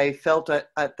person that I felt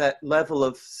at that level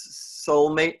of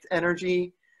soulmate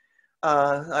energy.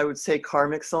 I would say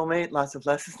karmic soulmate, lots of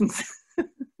lessons.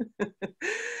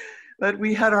 But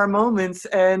we had our moments,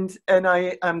 and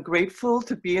I'm grateful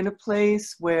to be in a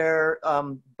place where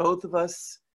both of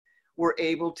us were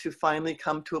able to finally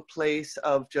come to a place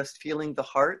of just feeling the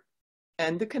heart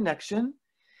and the connection,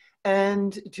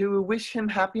 and to wish him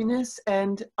happiness.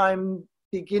 And I'm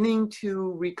beginning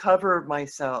to recover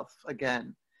myself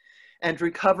again and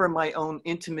recover my own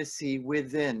intimacy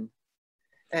within.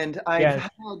 And I've Yes.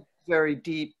 had very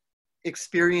deep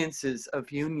experiences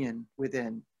of union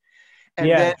within. And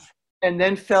Yes.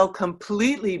 then fell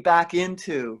completely back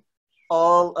into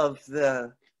all of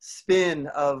the spin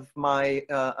of my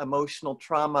emotional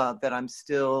trauma that I'm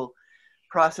still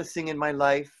processing in my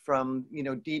life from,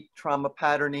 deep trauma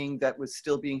patterning that was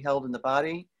still being held in the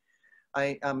body.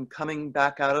 I am coming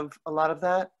back out of a lot of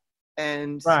that.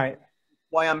 And Right.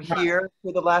 why I'm Right. here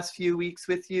for the last few weeks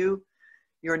with you,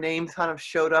 your name kind of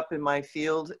showed up in my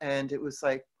field, and it was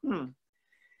like,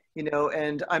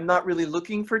 and I'm not really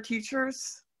looking for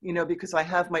teachers, because I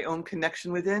have my own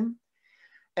connection within.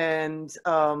 And,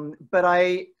 but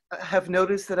I have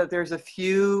noticed that there's a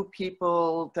few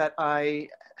people that I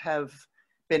have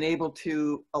been able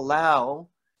to allow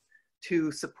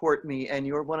to support me, and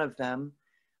you're one of them,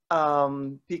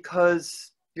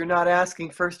 because you're not asking,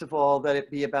 first of all, that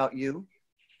it be about you.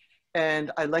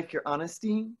 And I like your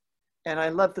honesty, and I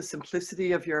love the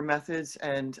simplicity of your methods,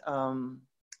 and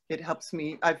it helps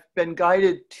me. I've been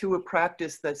guided to a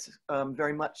practice that's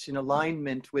very much in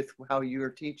alignment with how you're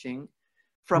teaching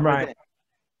from Right.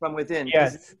 within,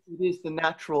 because Yes. it is the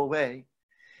natural way,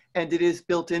 and it is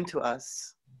built into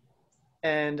us.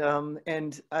 And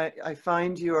I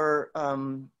find your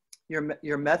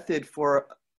method for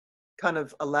kind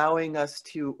of allowing us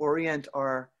to orient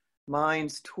our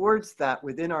minds towards that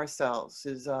within ourselves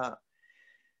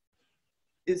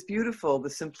is beautiful, the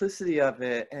simplicity of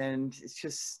it, and it's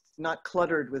just not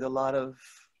cluttered with a lot of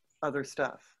other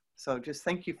stuff. So just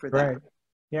thank you for that. Right.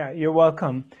 Yeah, you're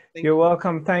welcome. Thank You're you.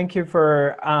 welcome. Thank you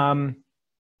for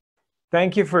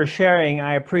sharing.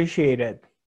 I appreciate it.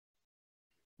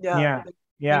 Yeah.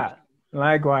 Yeah.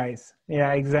 Likewise.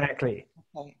 Yeah, exactly.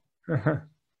 Okay.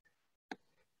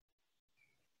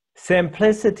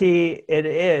 Simplicity it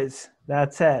is.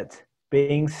 That's it.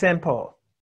 Being simple.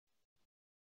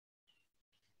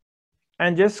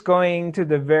 And just going to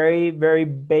the very, very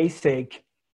basic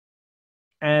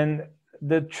and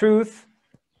the truth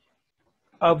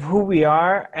of who we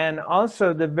are, and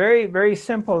also the very, very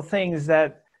simple things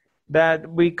that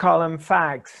we call them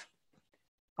facts.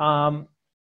 And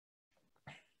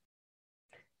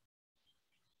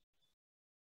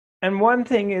one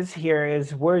thing is here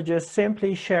is we're just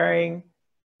simply sharing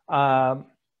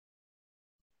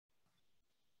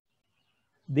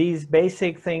these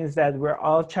basic things that we're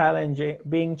all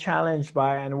being challenged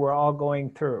by, and we're all going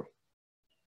through.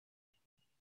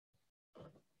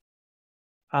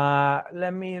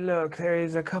 Let me look. There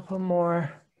is a couple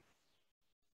more.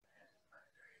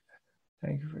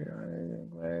 Thank you for your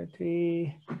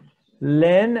clarity.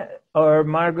 Lynn or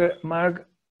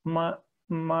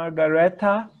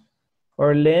Margareta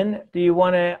or Lynn, do you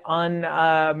want to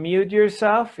unmute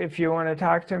yourself if you want to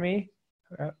talk to me?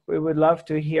 We would love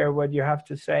to hear what you have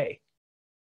to say.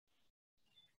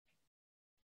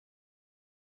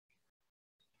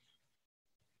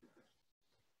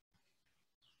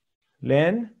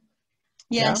 Lynn?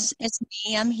 Yes, yeah? It's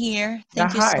me. I'm here.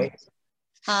 Thank you so much.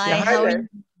 Hi, yeah, hi how Lynn.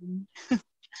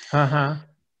 are you?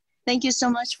 Thank you so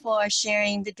much for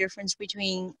sharing the difference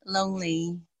between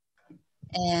lonely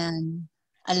and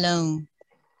alone.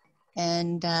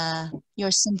 And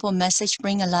your simple message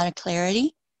brings a lot of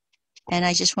clarity. And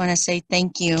I just want to say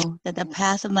thank you that the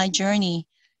path of my journey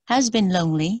has been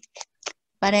lonely,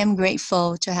 but I am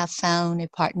grateful to have found a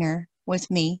partner with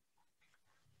me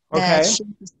that shares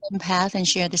the same path and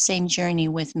share the same journey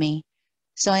with me.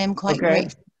 So I am quite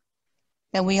grateful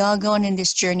that we all going in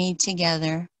this journey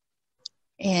together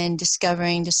and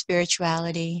discovering the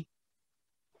spirituality,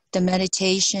 the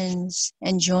meditations,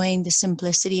 enjoying the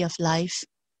simplicity of life.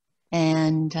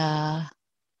 And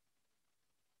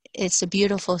it's a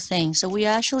beautiful thing. So we're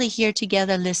actually here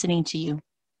together listening to you.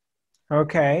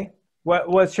 Okay.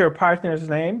 What's your partner's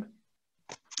name?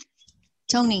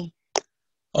 Tony.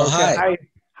 Oh, okay. Hi.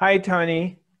 Hi,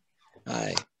 Tony.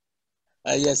 Hi.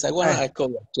 Yes, I want to echo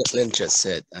what Lynn just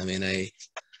said. I mean, I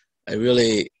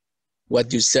really,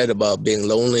 what you said about being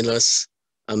loneliness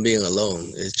and being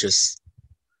alone is just,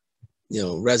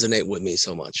 resonate with me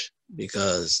so much,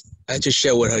 because I just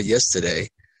shared with her yesterday.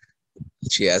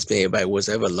 She asked me if I was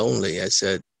ever lonely. I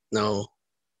said, no,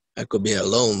 I could be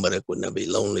alone, but I could not be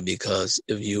lonely, because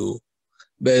if you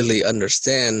barely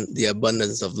understand the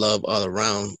abundance of love all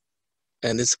around,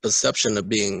 and it's a perception of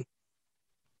being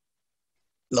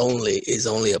lonely is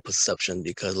only a perception,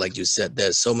 because like you said,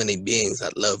 there's so many beings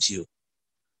that loves you.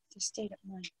 The state of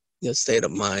mind. Your state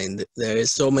of mind. There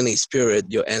is so many spirit,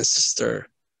 your ancestor,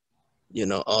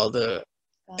 all the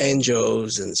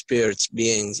angels and spirits,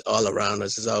 beings all around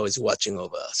us is always watching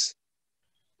over us.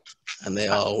 And they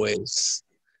always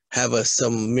have us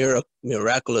some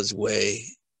miraculous way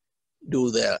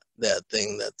do that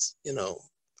thing that's, you know,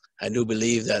 I do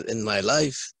believe that in my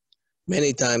life,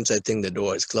 many times I think the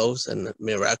door is closed and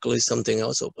miraculously something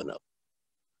else open up.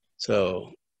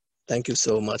 So thank you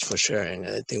so much for sharing.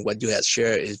 I think what you have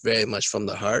shared is very much from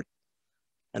the heart,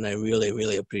 and I really,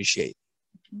 really appreciate.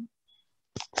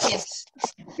 Yes.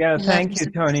 Yeah, We love thank you,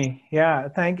 Mr. Tony. Yeah,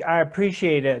 I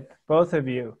appreciate it, both of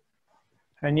you.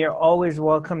 And you're always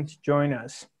welcome to join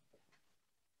us.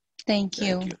 Thank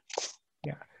you.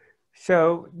 Yeah.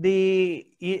 So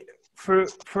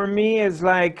for me is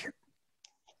like,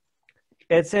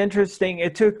 it's interesting.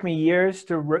 It took me years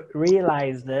to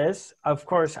realize this. Of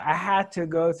course, I had to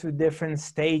go through different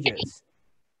stages.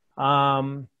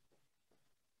 And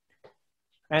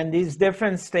these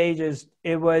different stages,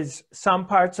 some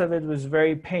parts of it was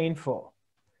very painful,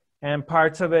 and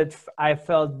parts of it I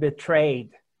felt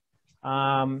betrayed.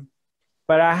 But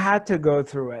I had to go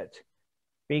through it,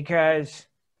 because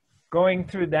going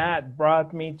through that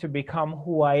brought me to become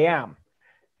who I am,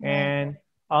 and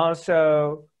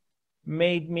also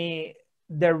made me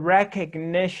the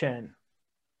recognition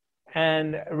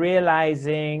and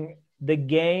realizing the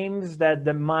games that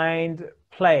the mind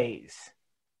plays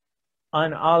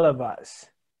on all of us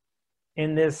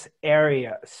in this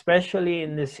area, especially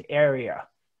in this area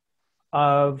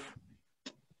of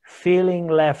feeling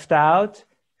left out,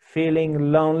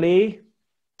 feeling lonely.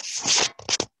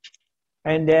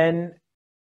 And then,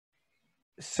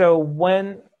 so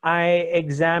when I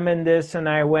examined this and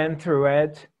I went through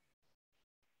it,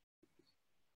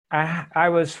 I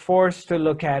was forced to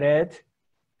look at it,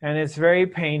 and it's very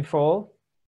painful.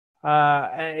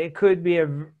 And it could be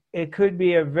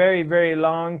a very, very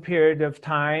long period of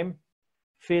time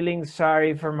feeling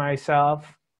sorry for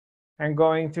myself and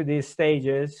going through these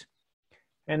stages.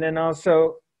 And then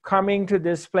also coming to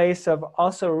this place of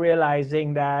also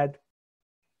realizing that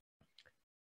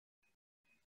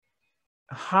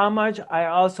how much I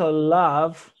also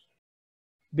love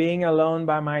being alone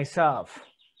by myself.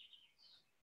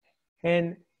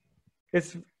 And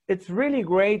it's really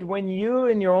great when you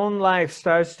in your own life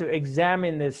starts to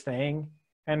examine this thing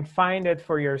and find it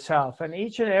for yourself. And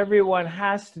each and every one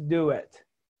has to do it.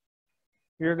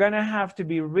 You're going to have to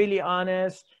be really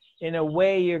honest. In a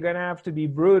way, you're going to have to be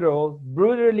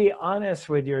brutally honest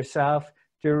with yourself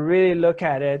to really look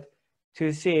at it,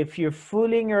 to see if you're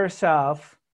fooling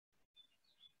yourself,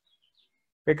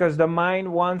 because the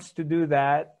mind wants to do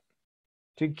that,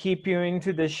 to keep you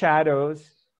into the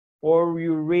shadows, or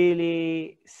you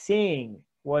really seeing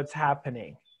what's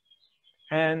happening.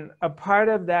 And a part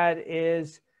of that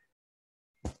is,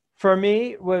 for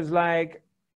me, was like,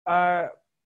 I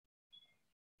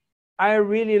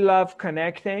really love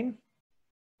connecting.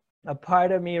 A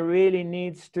part of me really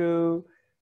needs to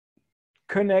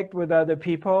connect with other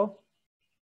people.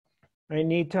 I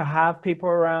need to have people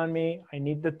around me. I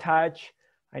need the touch.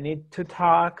 I need to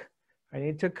talk. I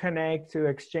need to connect, to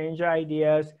exchange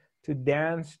ideas, to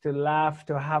dance, to laugh,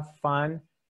 to have fun,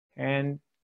 and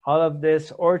all of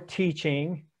this, or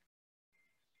teaching.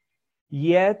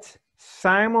 Yet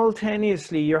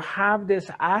simultaneously, you have this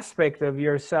aspect of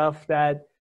yourself that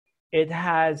it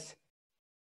has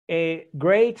a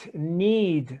great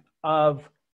need of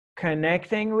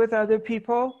connecting with other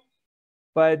people,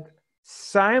 but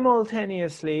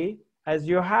simultaneously, as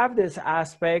you have this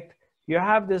aspect, you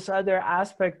have this other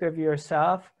aspect of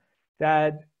yourself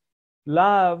that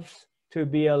loves to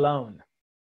be alone.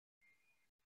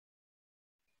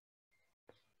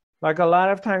 Like a lot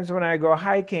of times when I go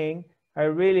hiking, I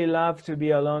really love to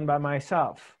be alone by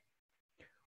myself.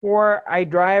 Or I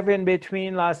drive in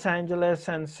between Los Angeles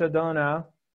and Sedona.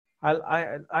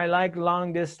 I like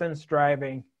long distance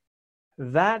driving.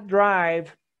 That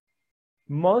drive,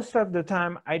 most of the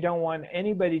time, I don't want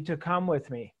anybody to come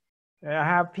with me. I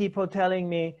have people telling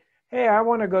me, hey, I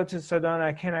want to go to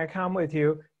Sedona. Can I come with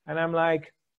you? And I'm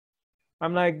like,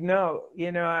 no,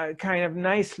 you know, I kind of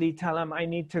nicely tell them I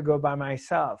need to go by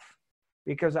myself,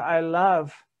 because I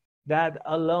love that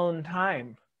alone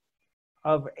time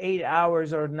of 8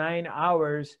 hours or 9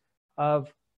 hours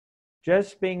of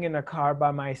just being in a car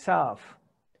by myself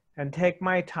and take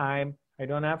my time. I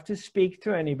don't have to speak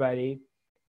to anybody.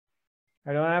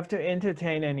 I don't have to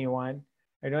entertain anyone.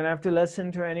 I don't have to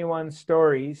listen to anyone's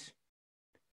stories.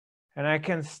 And I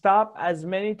can stop as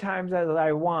many times as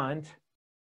I want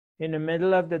in the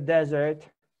middle of the desert.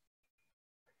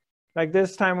 Like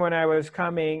this time when I was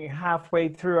coming halfway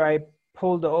through, I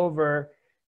pulled over,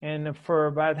 and for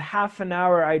about half an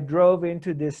hour, I drove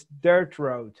into this dirt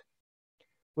road.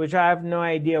 which I have no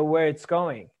idea where it's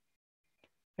going.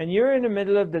 And you're in the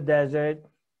middle of the desert.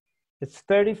 It's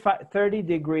 30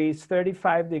 degrees,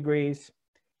 35 degrees.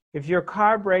 If your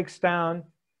car breaks down,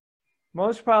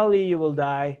 most probably you will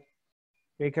die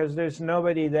because there's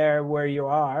nobody there where you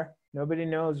are. Nobody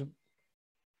knows.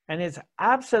 And it's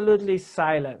absolutely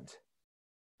silent.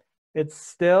 It's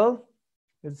still.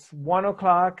 It's 1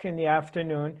 o'clock in the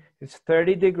afternoon. It's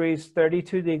 30 degrees,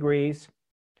 32 degrees.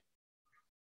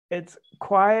 It's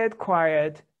quiet,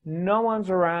 quiet. No one's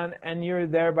around and you're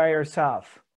there by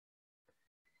yourself.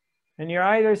 And you're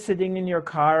either sitting in your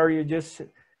car or you're just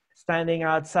standing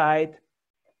outside.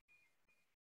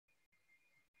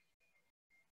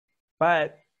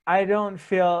 But I don't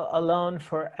feel alone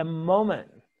for a moment.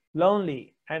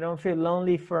 Lonely. I don't feel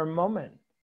lonely for a moment.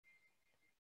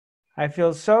 I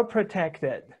feel so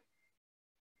protected.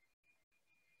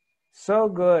 So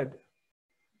good.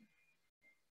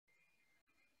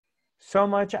 So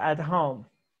much at home.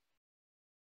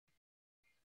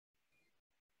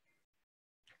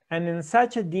 And in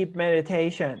such a deep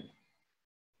meditation,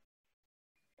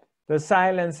 the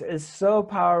silence is so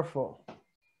powerful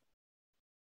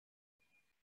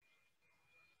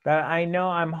that I know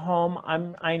I'm home.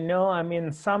 I know I'm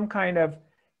in some kind of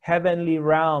heavenly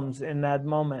realms in that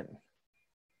moment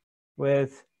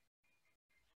with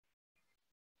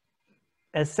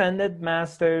ascended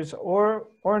masters or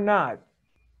not.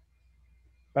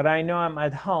 But I know I'm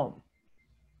at home.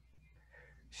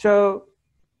 So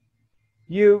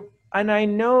and I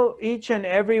know each and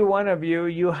every one of you,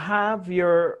 you have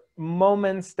your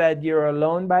moments that you're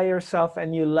alone by yourself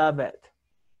and you love it.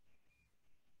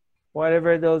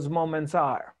 Whatever those moments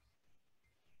are.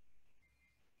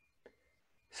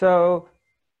 So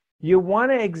you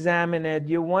want to examine it,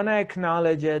 you want to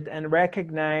acknowledge it and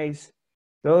recognize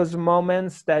those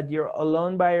moments that you're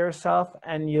alone by yourself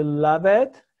and you love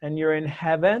it and you're in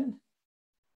heaven.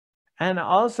 And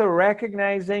also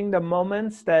recognizing the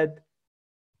moments that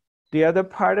the other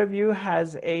part of you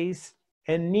has a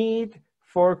need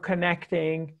for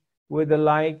connecting with a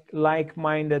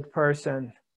like-minded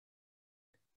person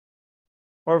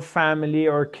or family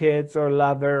or kids or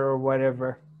lover or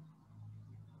whatever.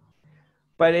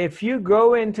 But if you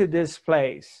go into this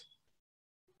place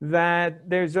that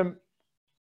there's an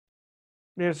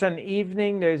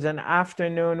evening, there's an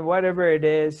afternoon, whatever it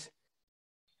is,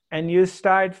 and you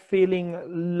start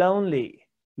feeling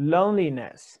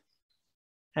loneliness,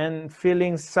 and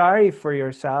feeling sorry for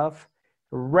yourself,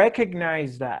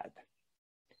 recognize that.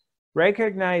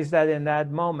 Recognize that in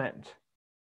that moment.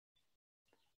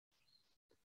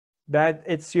 That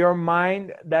it's your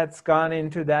mind that's gone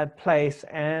into that place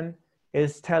and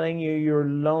is telling you you're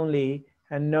lonely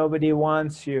and nobody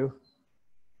wants you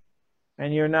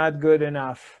and you're not good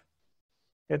enough.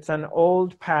 It's an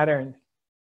old pattern.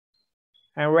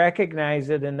 And recognize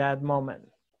it in that moment.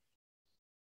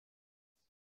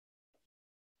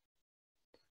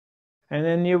 And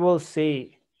then you will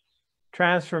see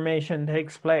transformation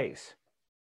takes place.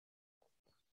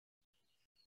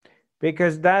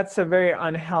 Because that's a very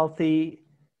unhealthy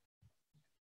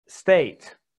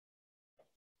state.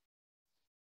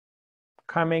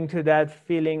 Coming to that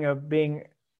feeling of being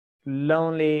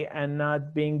lonely and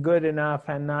not being good enough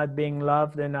and not being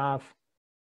loved enough.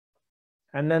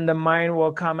 And then the mind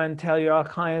will come and tell you all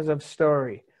kinds of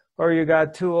story. Or you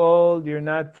got too old, you're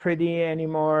not pretty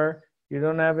anymore, you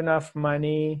don't have enough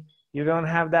money, you don't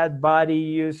have that body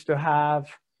you used to have,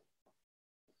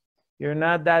 you're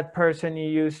not that person you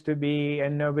used to be,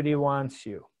 and nobody wants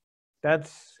you.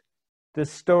 That's the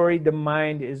story the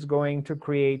mind is going to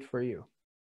create for you.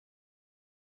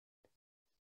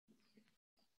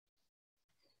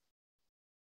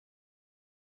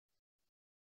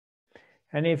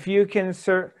 And if you can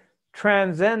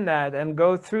transcend that and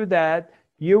go through that,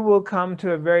 you will come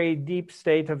to a very deep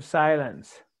state of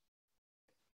silence.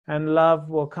 And love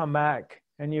will come back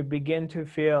and you begin to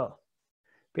feel.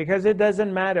 Because it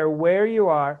doesn't matter where you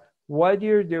are, what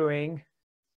you're doing,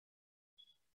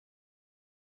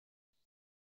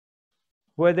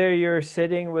 whether you're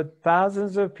sitting with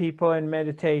thousands of people in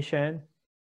meditation,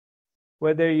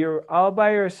 whether you're all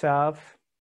by yourself,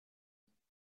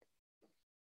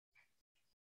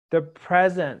 the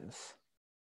presence.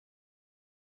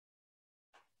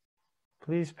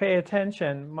 Please pay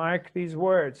attention, mark these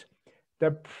words.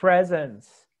 The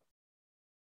presence,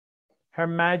 Her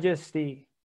Majesty,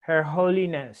 Her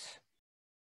Holiness.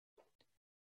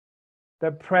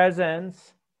 The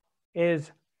presence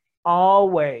is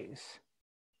always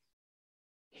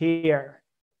here,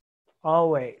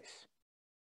 always.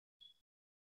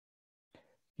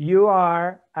 You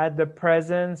are at the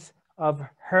presence of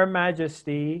Her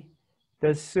Majesty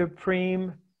the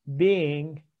Supreme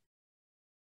Being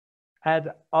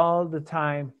at all the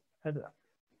time.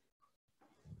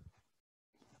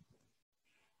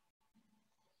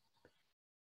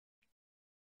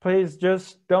 Please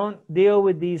just don't deal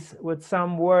with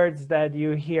some words that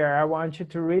you hear. I want you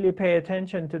to really pay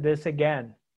attention to this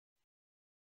again.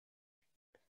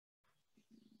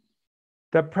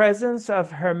 The presence of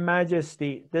Her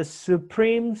Majesty, the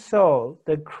Supreme Soul,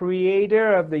 the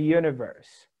Creator of the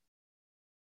universe,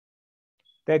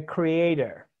 the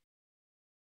Creator.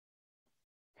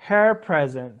 Her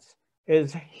presence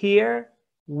is here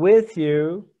with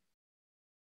you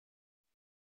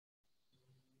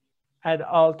at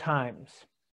all times.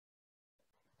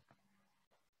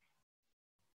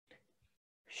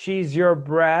 She's your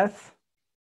breath.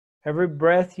 Every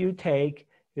breath you take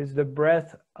is the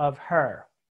breath of her.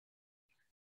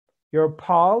 Your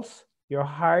pulse, your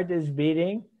heart is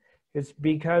beating, it's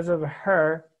because of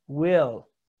her will.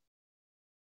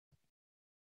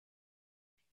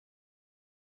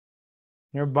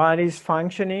 Your body's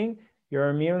functioning, your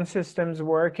immune system's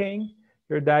working,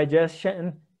 your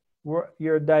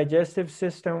digestive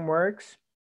system works,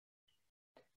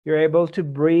 you're able to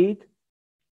breathe.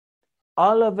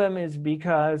 All of them is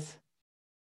because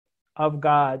of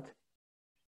God,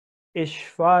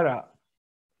 Ishvara,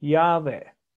 Yahweh.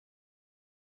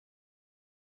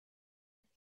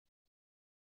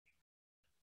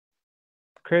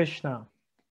 Krishna,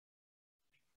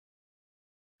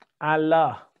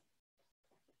 Allah.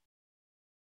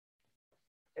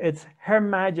 It's Her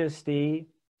Majesty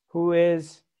who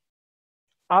is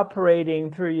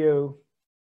operating through you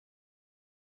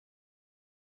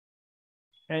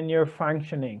and you're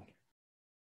functioning.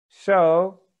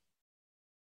 So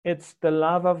it's the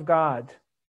love of God.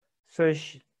 So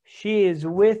she is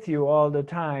with you all the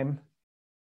time,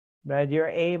 that you're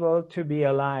able to be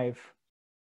alive.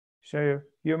 So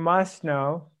you must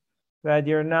know that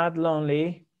you're not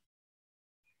lonely,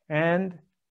 and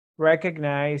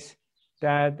recognize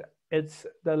that it's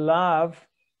the love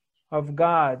of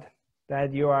God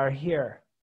that you are here.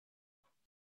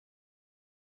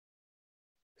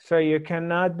 So you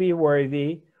cannot be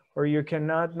worthy, or you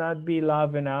cannot not be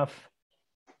love enough,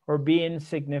 or be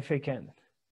insignificant.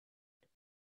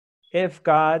 If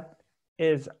God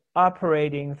is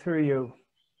operating through you,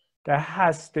 there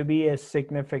has to be a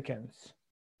significance.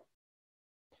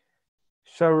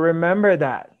 So remember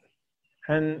that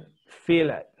and feel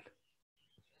it.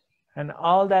 And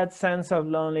all that sense of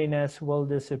loneliness will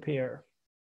disappear.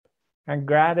 And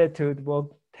gratitude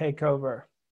will take over.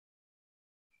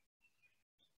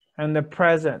 And the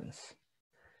presence.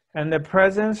 And the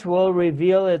presence will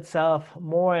reveal itself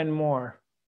more and more.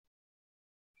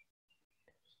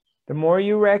 The more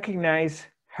you recognize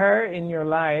her in your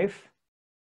life,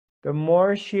 the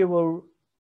more she will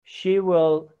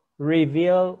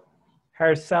reveal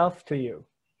herself to you.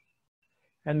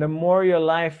 And the more your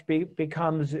life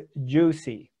becomes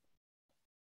juicy.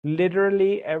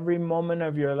 Literally every moment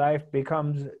of your life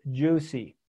becomes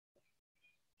juicy.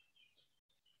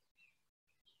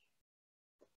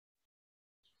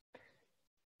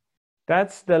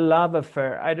 That's the love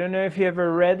affair. I don't know if you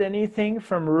ever read anything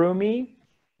from Rumi.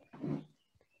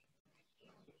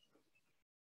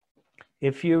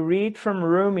 If you read from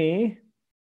Rumi,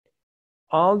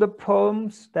 all the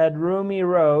poems that Rumi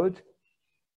wrote,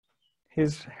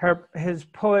 his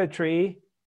poetry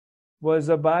was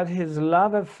about his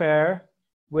love affair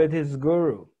with his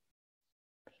guru.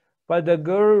 But the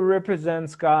guru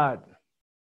represents God.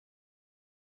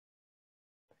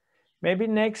 Maybe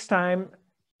next time,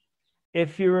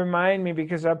 if you remind me,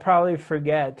 because I'll probably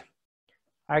forget,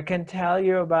 I can tell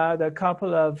you about a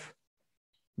couple of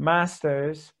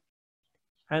masters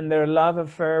and their love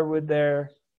affair with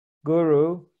their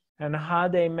guru, and how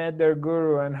they met their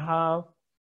guru, and how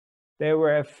they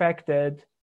were affected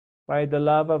by the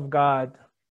love of God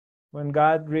when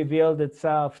God revealed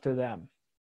itself to them.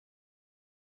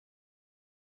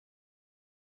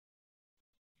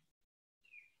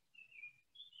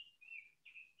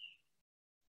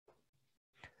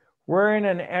 We're in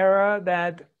an era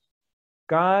that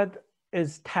God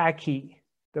is tacky,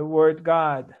 the word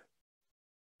God.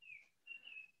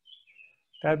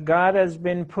 That God has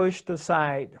been pushed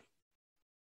aside.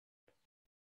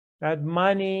 That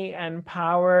money and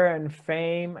power and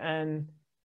fame and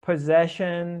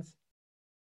possessions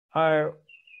are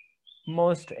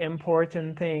most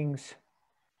important things.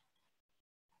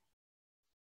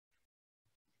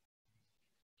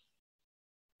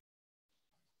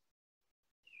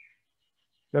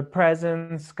 The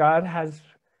presence God has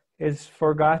is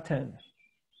forgotten.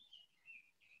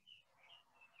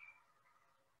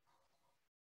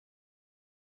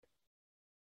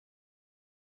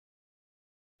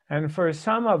 And for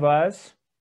some of us,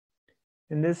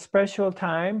 in this special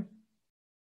time,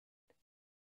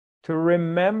 to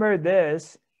remember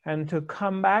this and to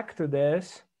come back to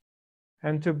this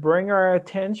and to bring our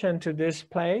attention to this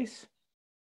place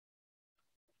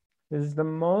is the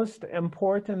most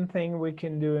important thing we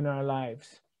can do in our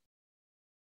lives.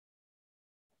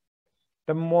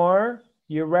 The more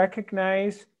you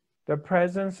recognize the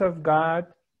presence of God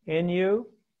in you,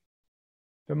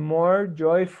 the more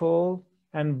joyful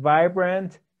and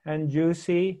vibrant and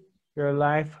juicy your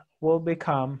life will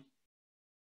become.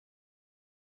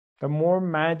 The more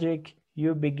magic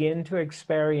you begin to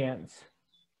experience.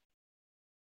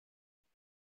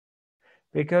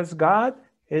 Because God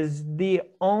is the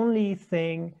only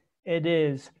thing it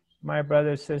is, my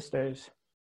brothers, sisters.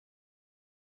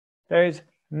 There is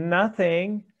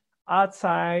nothing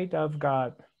outside of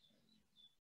God.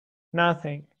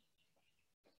 Nothing.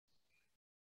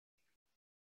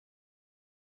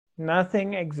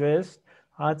 Nothing exists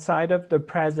outside of the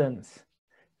presence.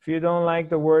 If you don't like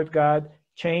the word God,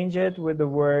 change it with the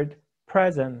word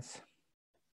presence.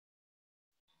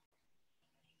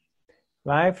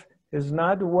 Life is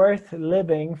not worth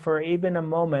living for even a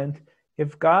moment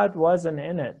if God wasn't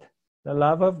in it. The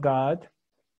love of God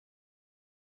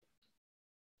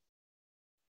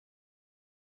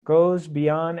goes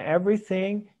beyond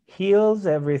everything, heals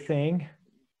everything,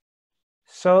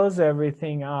 sews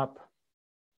everything up,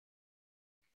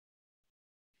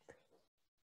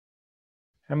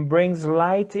 and brings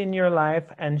light in your life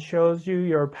and shows you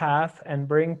your path and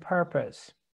bring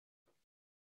purpose.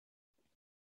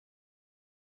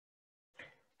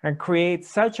 And create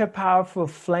such a powerful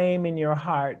flame in your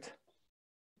heart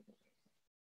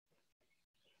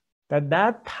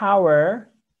that power,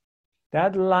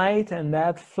 that light and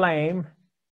that flame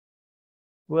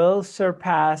will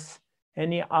surpass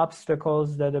any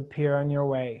obstacles that appear on your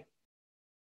way.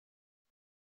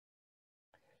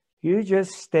 You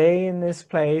just stay in this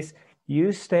place,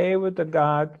 you stay with the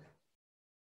God,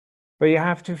 but you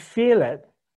have to feel it.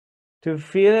 To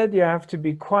feel it, you have to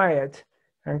be quiet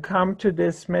and come to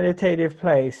this meditative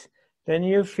place. Then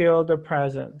you feel the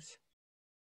presence.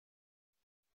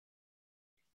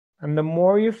 And the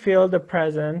more you feel the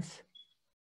presence,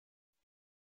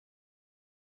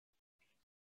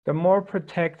 the more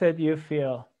protected you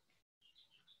feel.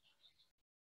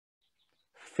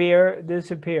 Fear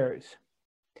disappears.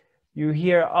 You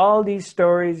hear all these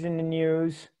stories in the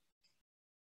news,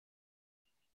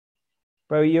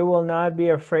 but you will not be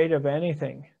afraid of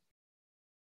anything.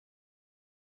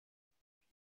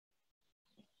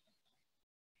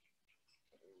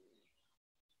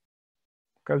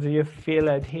 Because you feel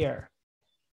it here.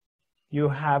 You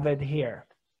have it here.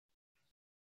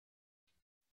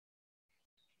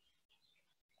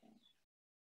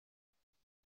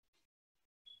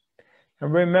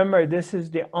 And remember, this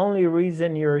is the only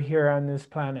reason you're here on this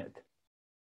planet.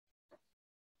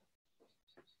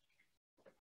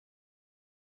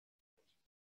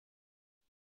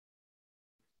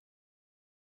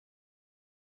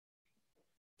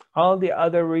 All the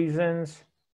other reasons,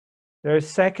 they're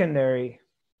secondary.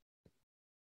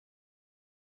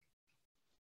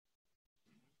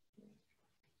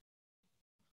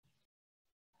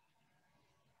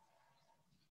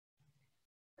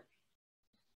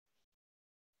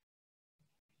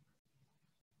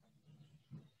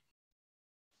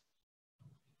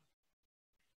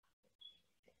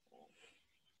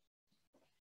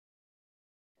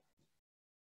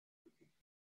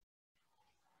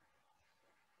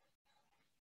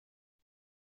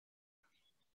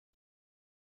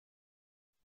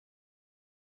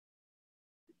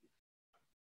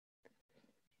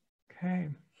 Okay.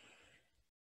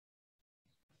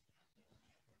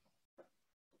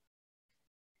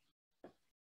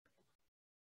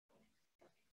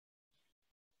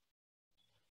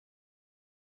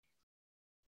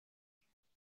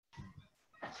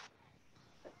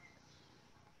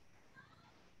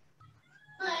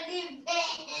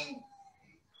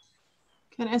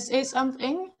 Can I say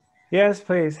something? Yes,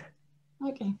 please.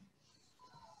 Okay.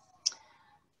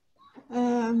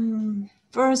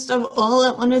 First of all,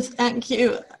 I want to thank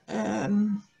you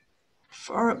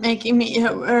for making me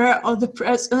aware of the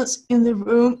presence in the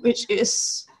room, which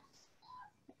is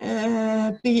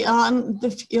beyond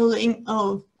the feeling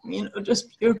of, you know,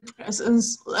 just pure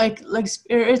presence, like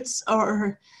spirits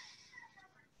or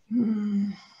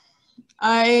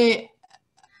I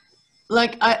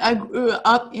grew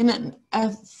up in an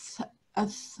how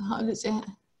to say,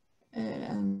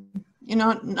 you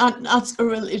know, not so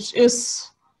religious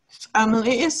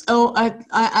family, so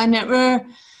I never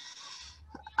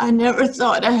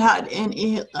thought I had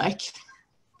any like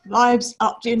vibes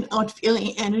up to not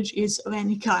feeling energies of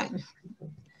any kind.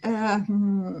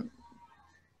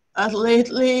 But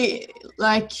lately,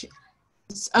 like,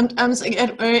 sometimes I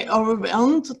get very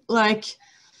overwhelmed. Like,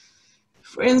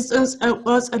 for instance, I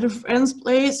was at a friend's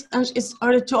place and she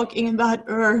started talking about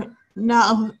her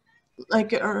now,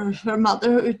 like her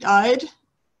mother who died,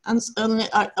 and suddenly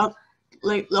I got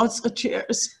like lots of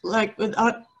tears, like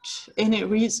without any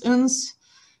reasons,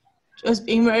 just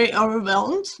being very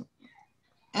overwhelmed.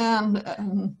 And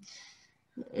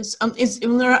it's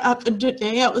similar happened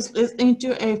today. I was listening to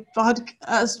a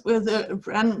podcast with a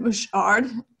friend Bouchard,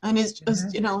 and it's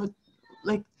just, you know,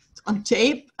 like on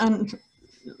tape, and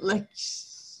like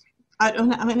I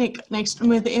don't have any connection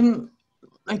with him,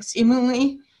 like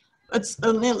seemingly, but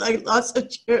suddenly like lots of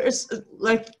tears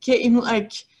like came,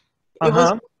 like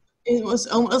it was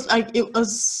almost like it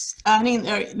was standing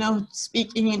there, you know,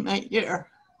 speaking in my ear.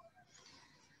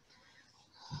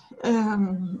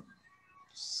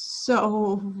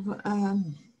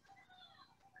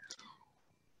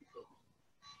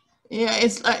 Yeah,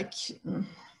 it's like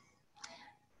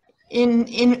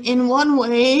in one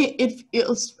way it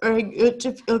feels very good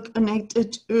to feel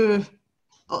connected to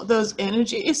all those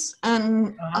energies,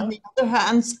 and on the other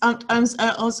hand, sometimes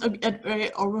I also get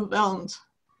very overwhelmed,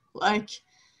 like,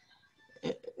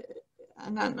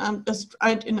 and I'm just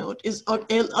trying to notice,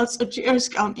 okay, lots of tears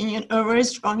coming in, very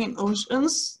strong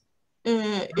emotions.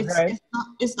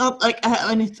 It's not like I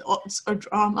have any thoughts or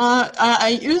drama.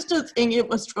 I used to think it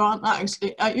was drama,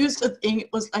 actually. I used to think it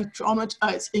was like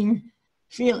traumatizing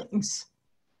feelings.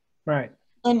 Right.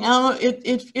 And now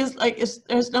it feels like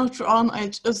there's no trauma.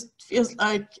 It just feels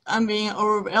like I'm being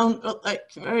overwhelmed with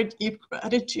like very deep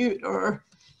gratitude, or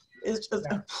it's just,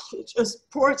 it just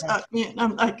pours at me, and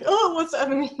I'm like, oh, what's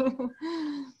happening?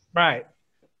 Right.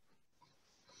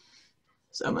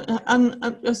 So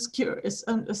I'm just curious.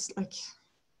 I'm just like,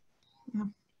 yeah.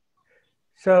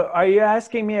 So are you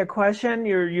asking me a question?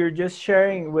 You're just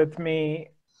sharing with me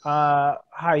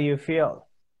how you feel.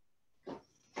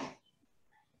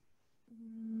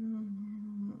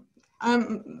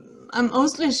 I'm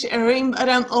mostly sharing, but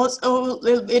I'm also a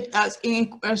little bit asking a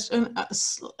question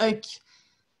as like,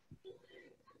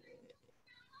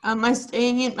 am I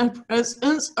staying in my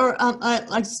presence, or am I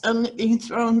like suddenly being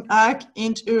thrown back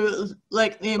into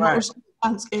like the emotional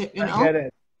landscape, you know?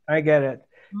 I get it.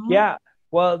 Yeah,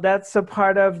 well, that's a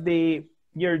part of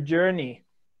your journey,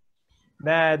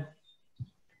 that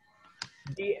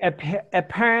the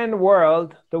apparent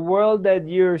world, the world that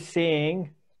you're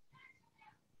seeing,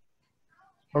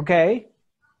 okay,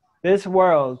 this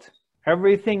world,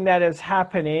 everything that is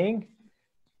happening,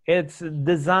 it's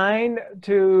designed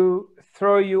to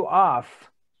throw you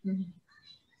off.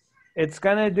 It's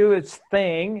gonna do its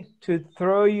thing to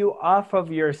throw you off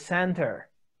of your center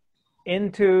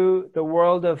into the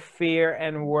world of fear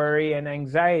and worry and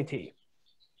anxiety.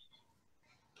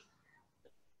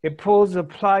 It pulls the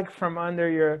plug from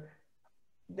under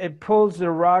it pulls the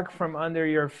rug from under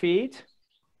your feet,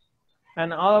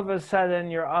 and all of a sudden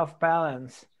you're off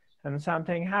balance and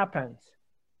something happens.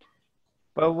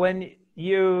 But when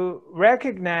you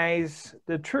recognize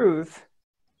the truth,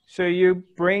 so you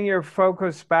bring your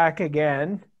focus back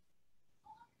again,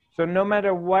 so no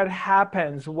matter what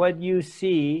happens, what you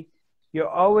see, you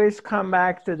always come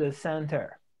back to the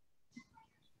center.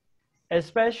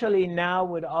 Especially now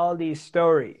with all these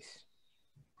stories.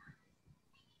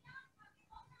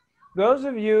 Those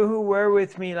of you who were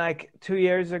with me like 2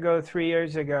 years ago, 3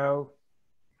 years ago,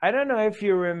 I don't know if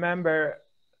you remember,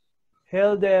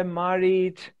 Hilde,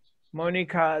 Marit,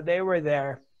 Monica, they were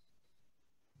there.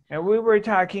 And we were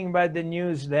talking about the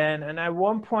news then. And at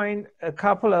one point, a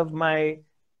couple of my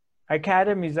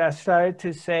academies, I started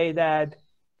to say that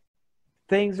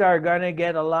things are going to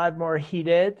get a lot more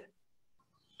heated,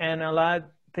 and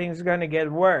things are going to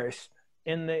get worse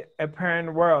in the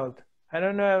apparent world. I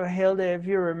don't know, Hilde, if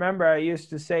you remember, I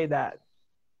used to say that.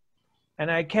 And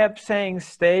I kept saying,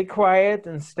 stay quiet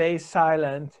and stay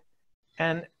silent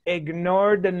and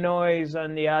ignore the noise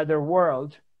on the other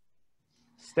world.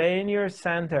 Stay in your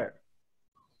center.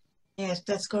 Yes,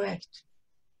 that's correct.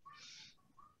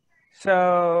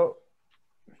 So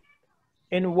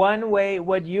in one way,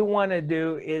 what you want to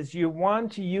do is you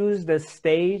want to use the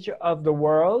stage of the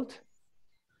world,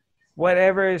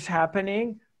 whatever is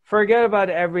happening, forget about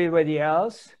everybody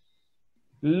else.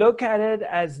 Look at it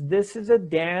as this is a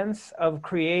dance of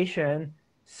creation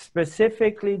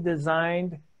specifically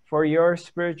designed for your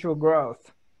spiritual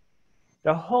growth.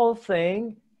 The whole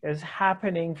thing is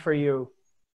happening for you.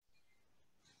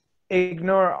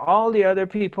 Ignore all the other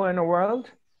people in the world,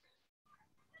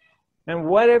 and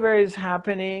whatever is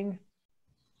happening,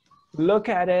 look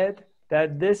at it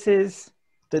that this is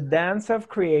the dance of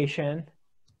creation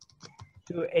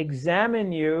to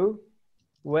examine you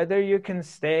whether you can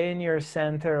stay in your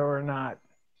center or not.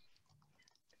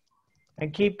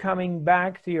 And keep coming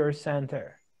back to your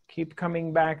center. Keep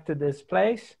coming back to this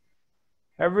place.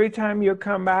 Every time you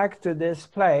come back to this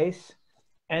place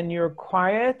and you're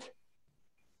quiet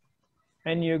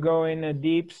and you go in a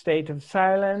deep state of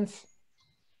silence,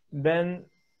 then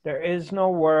there is no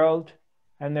world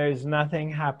and there is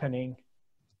nothing happening.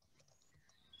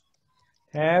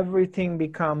 Everything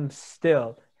becomes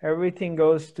still. Everything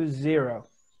goes to zero.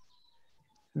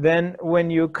 Then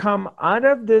when you come out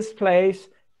of this place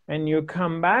and you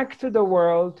come back to the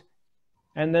world,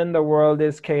 and then the world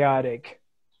is chaotic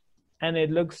and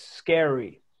it looks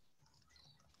scary.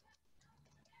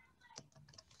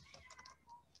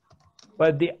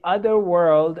 But the other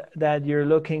world that you're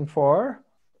looking for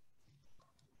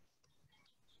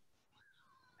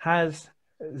has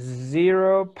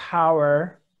zero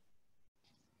power.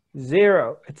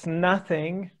 Zero. It's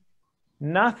nothing.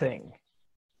 Nothing.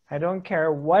 I don't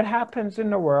care what happens in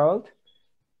the world.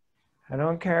 I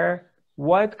don't care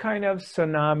what kind of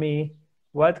tsunami,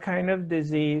 what kind of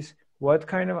disease, what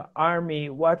kind of army,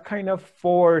 what kind of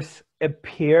force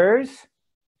appears.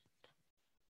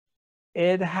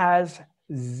 It has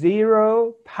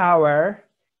zero power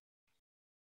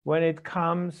when it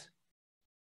comes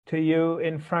to you,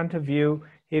 in front of you.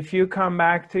 If you come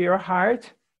back to your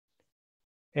heart,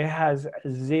 it has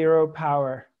zero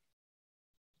power.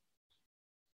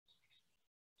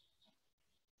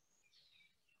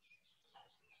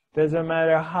 Doesn't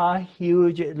matter how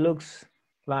huge it looks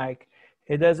like.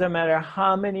 It doesn't matter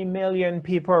how many million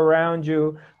people around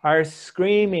you are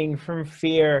screaming from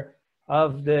fear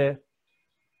of the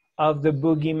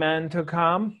boogeyman to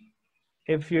come.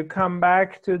 If you come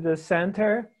back to the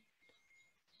center,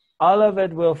 all of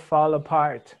it will fall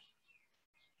apart.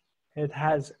 It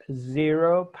has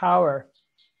zero power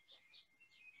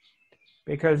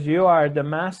because you are the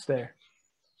master.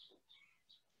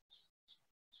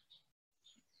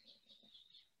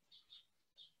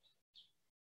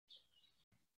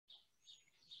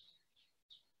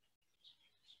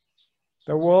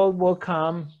 The world will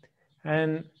come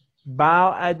and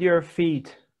bow at your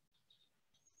feet.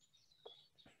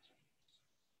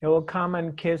 It will come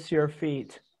and kiss your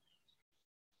feet.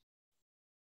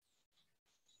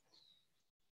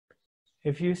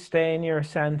 If you stay in your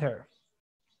center.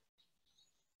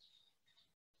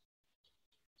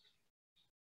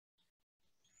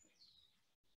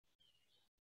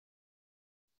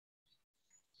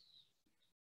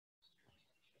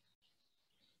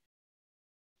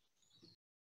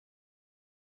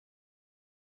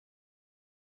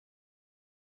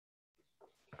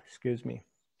 Excuse me.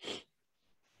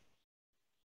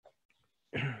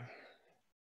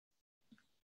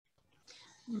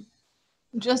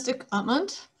 Just a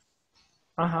comment.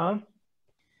 Uh-huh.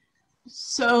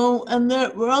 So in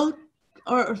the world,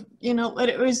 or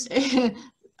whatever is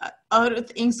other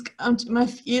things come to my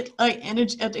feet, like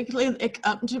energetically they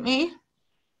come to me,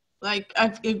 like I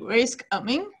feel grace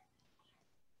coming.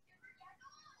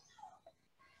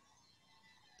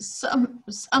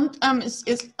 Sometimes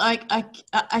it's like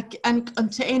I can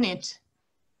contain it,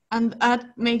 and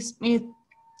that makes me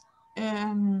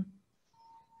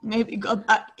maybe go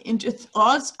back into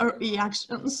thoughts or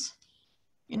reactions,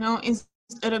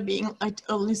 instead of being like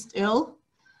totally still.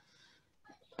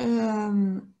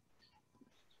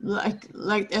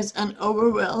 Like there's an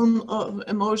overwhelm of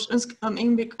emotions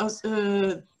coming because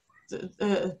the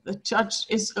touch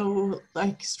is so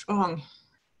like strong.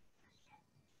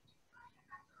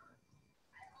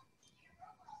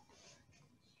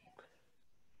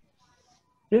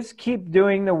 Just keep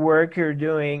doing the work you're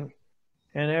doing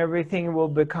and everything will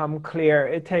become clear.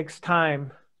 It takes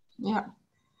time. Yeah.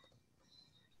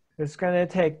 It's going to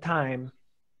take time.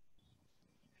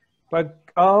 But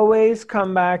always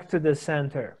come back to the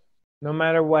center, no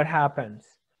matter what happens.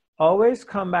 Always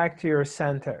come back to your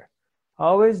center.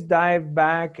 Always dive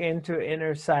back into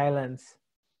inner silence.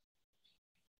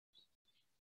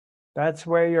 That's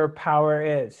where your power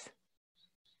is.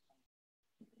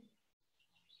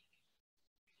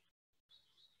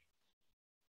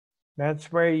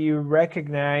 That's where you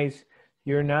recognize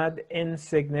you're not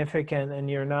insignificant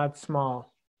and you're not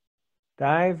small.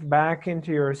 Dive back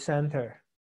into your center.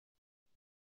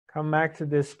 Come back to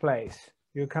this place.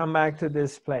 You come back to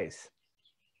this place.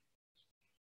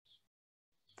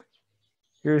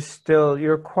 You're still,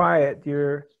 you're quiet,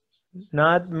 you're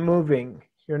not moving,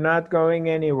 you're not going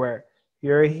anywhere.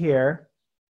 You're here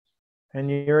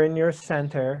and you're in your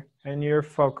center and you're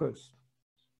focused.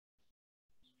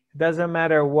 It doesn't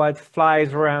matter what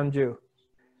flies around you.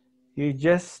 You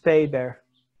just stay there.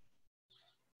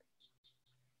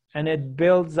 And it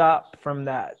builds up from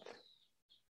that.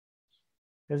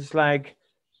 It's like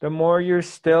the more you're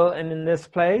still and in this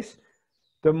place,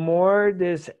 the more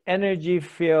this energy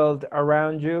field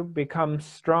around you becomes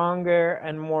stronger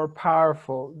and more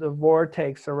powerful. The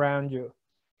vortex around you,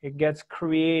 it gets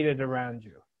created around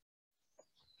you.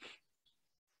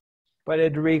 But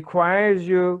it requires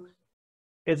you,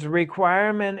 its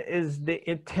requirement is the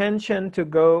attention to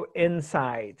go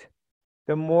inside.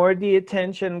 The more the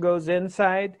attention goes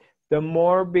inside, the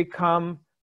more become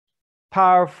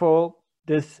powerful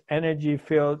this energy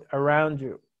field around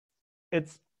you.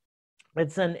 It's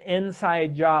an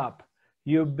inside job.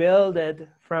 You build it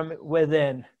from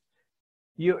within.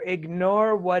 You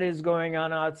ignore what is going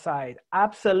on outside.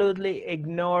 Absolutely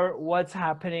ignore what's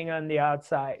happening on the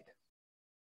outside.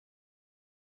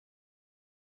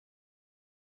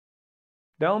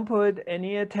 Don't put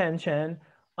any attention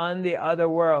on the other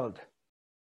world,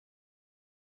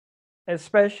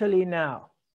 especially now.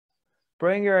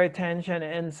 Bring your attention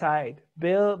inside.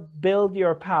 Build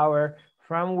your power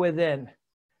from within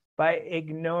by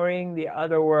ignoring the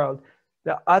other world.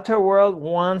 The outer world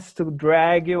wants to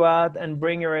drag you out and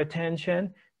bring your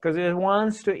attention because it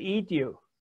wants to eat you.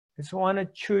 It wants to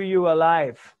chew you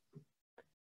alive.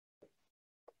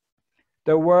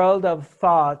 The world of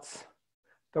thoughts,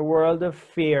 the world of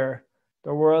fear,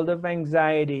 the world of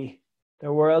anxiety,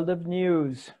 the world of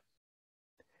news,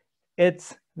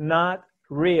 it's not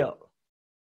real.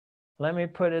 Let me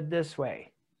put it this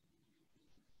way.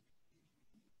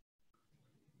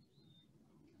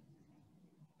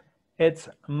 It's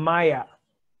Maya.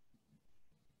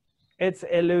 It's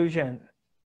illusion.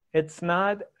 It's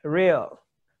not real.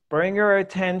 Bring your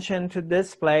attention to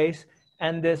this place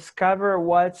and discover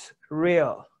what's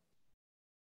real.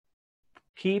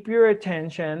 Keep your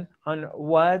attention on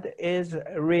what is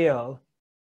real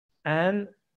and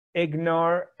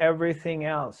ignore everything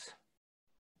else.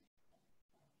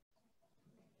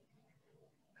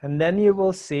 And then you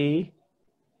will see,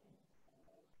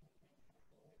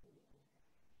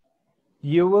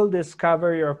 you will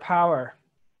discover your power,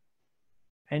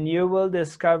 and you will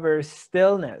discover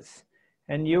stillness,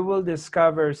 and you will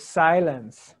discover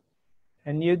silence,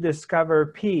 and you discover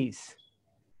peace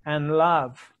and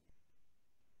love.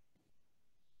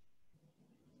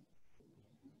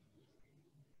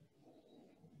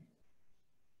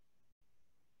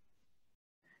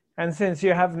 And since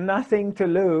you have nothing to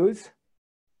lose,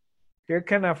 you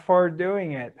can afford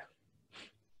doing it.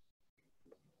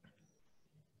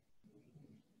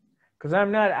 Because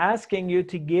I'm not asking you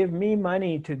to give me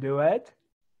money to do it.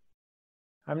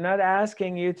 I'm not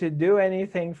asking you to do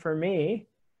anything for me.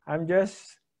 I'm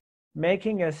just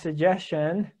making a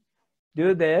suggestion.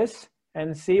 Do this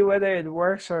and see whether it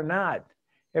works or not.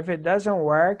 If it doesn't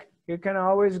work, you can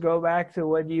always go back to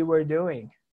what you were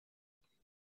doing.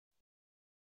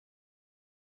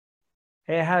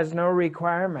 It has no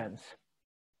requirements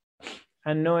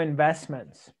and no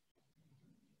investments.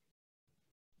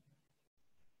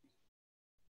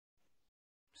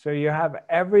 So you have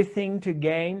everything to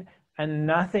gain and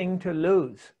nothing to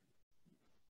lose.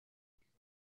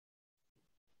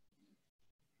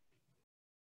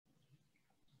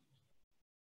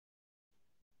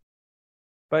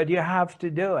 But you have to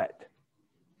do it.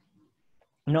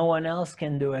 No one else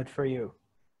can do it for you.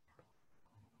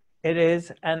 It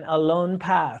is an alone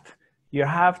path. You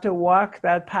have to walk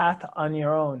that path on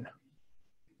your own.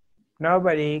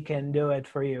 Nobody can do it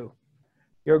for you.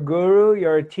 Your guru,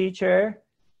 your teacher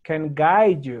can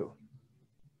guide you,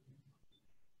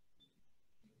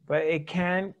 but it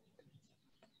can't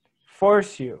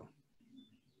force you.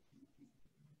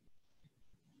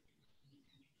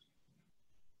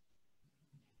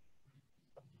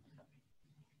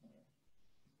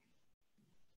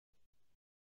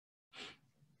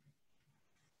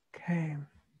 Okay,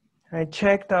 I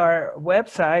checked our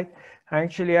website.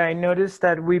 Actually, I noticed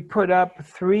that we put up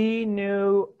 3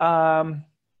 new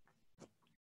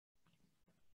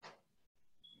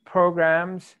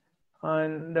programs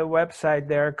on the website.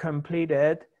 They're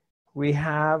completed. We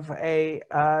have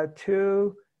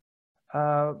 2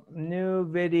 new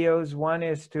videos. One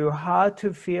is to how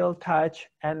to feel touch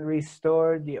and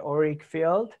restore the auric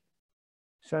field.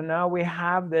 So now we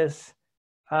have this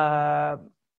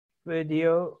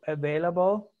video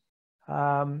available.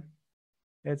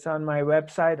 It's on my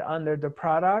website under the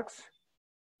products.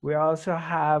 We also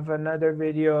have another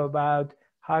video about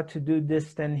how to do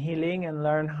distant healing and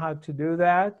learn how to do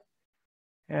that.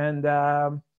 And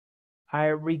I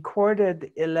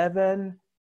recorded 11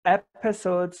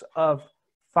 episodes of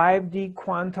 5D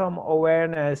Quantum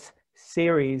Awareness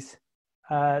series,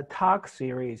 talk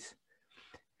series.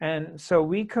 And so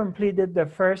we completed the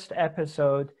first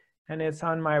episode, and it's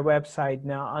on my website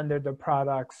now under the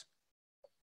products.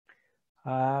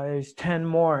 There's 10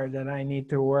 more that I need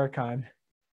to work on,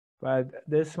 but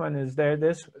this one is there.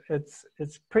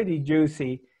 It's pretty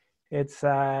juicy. It's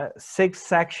 6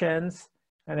 sections,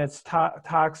 and it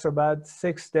talks about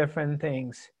 6 different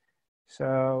things.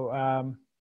 So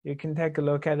you can take a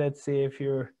look at it, see if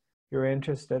you're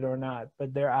interested or not,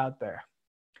 but they're out there.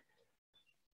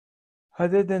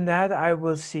 Other than that, I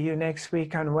will see you next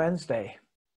week on Wednesday.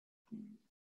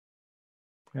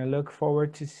 I look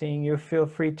forward to seeing you. Feel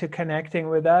free to connecting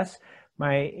with us.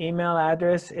 My email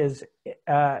address is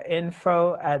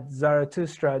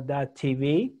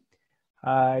info@zarathustra.tv.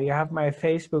 You have my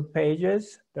Facebook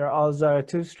pages. They're all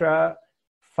Zarathustra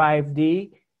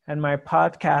 5D. And my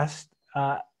podcast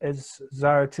is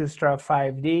Zarathustra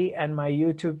 5D. And my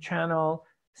YouTube channel,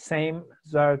 same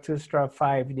Zarathustra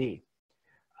 5D.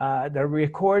 The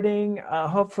recording,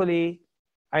 hopefully,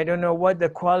 I don't know what the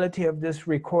quality of this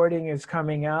recording is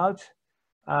coming out,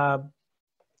 but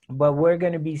we're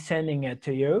going to be sending it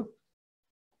to you.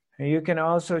 And you can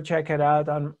also check it out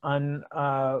on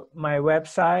my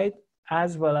website,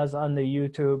 as well as on the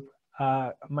YouTube,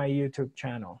 my YouTube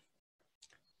channel.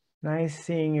 Nice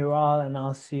seeing you all, and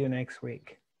I'll see you next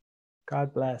week.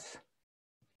 God bless.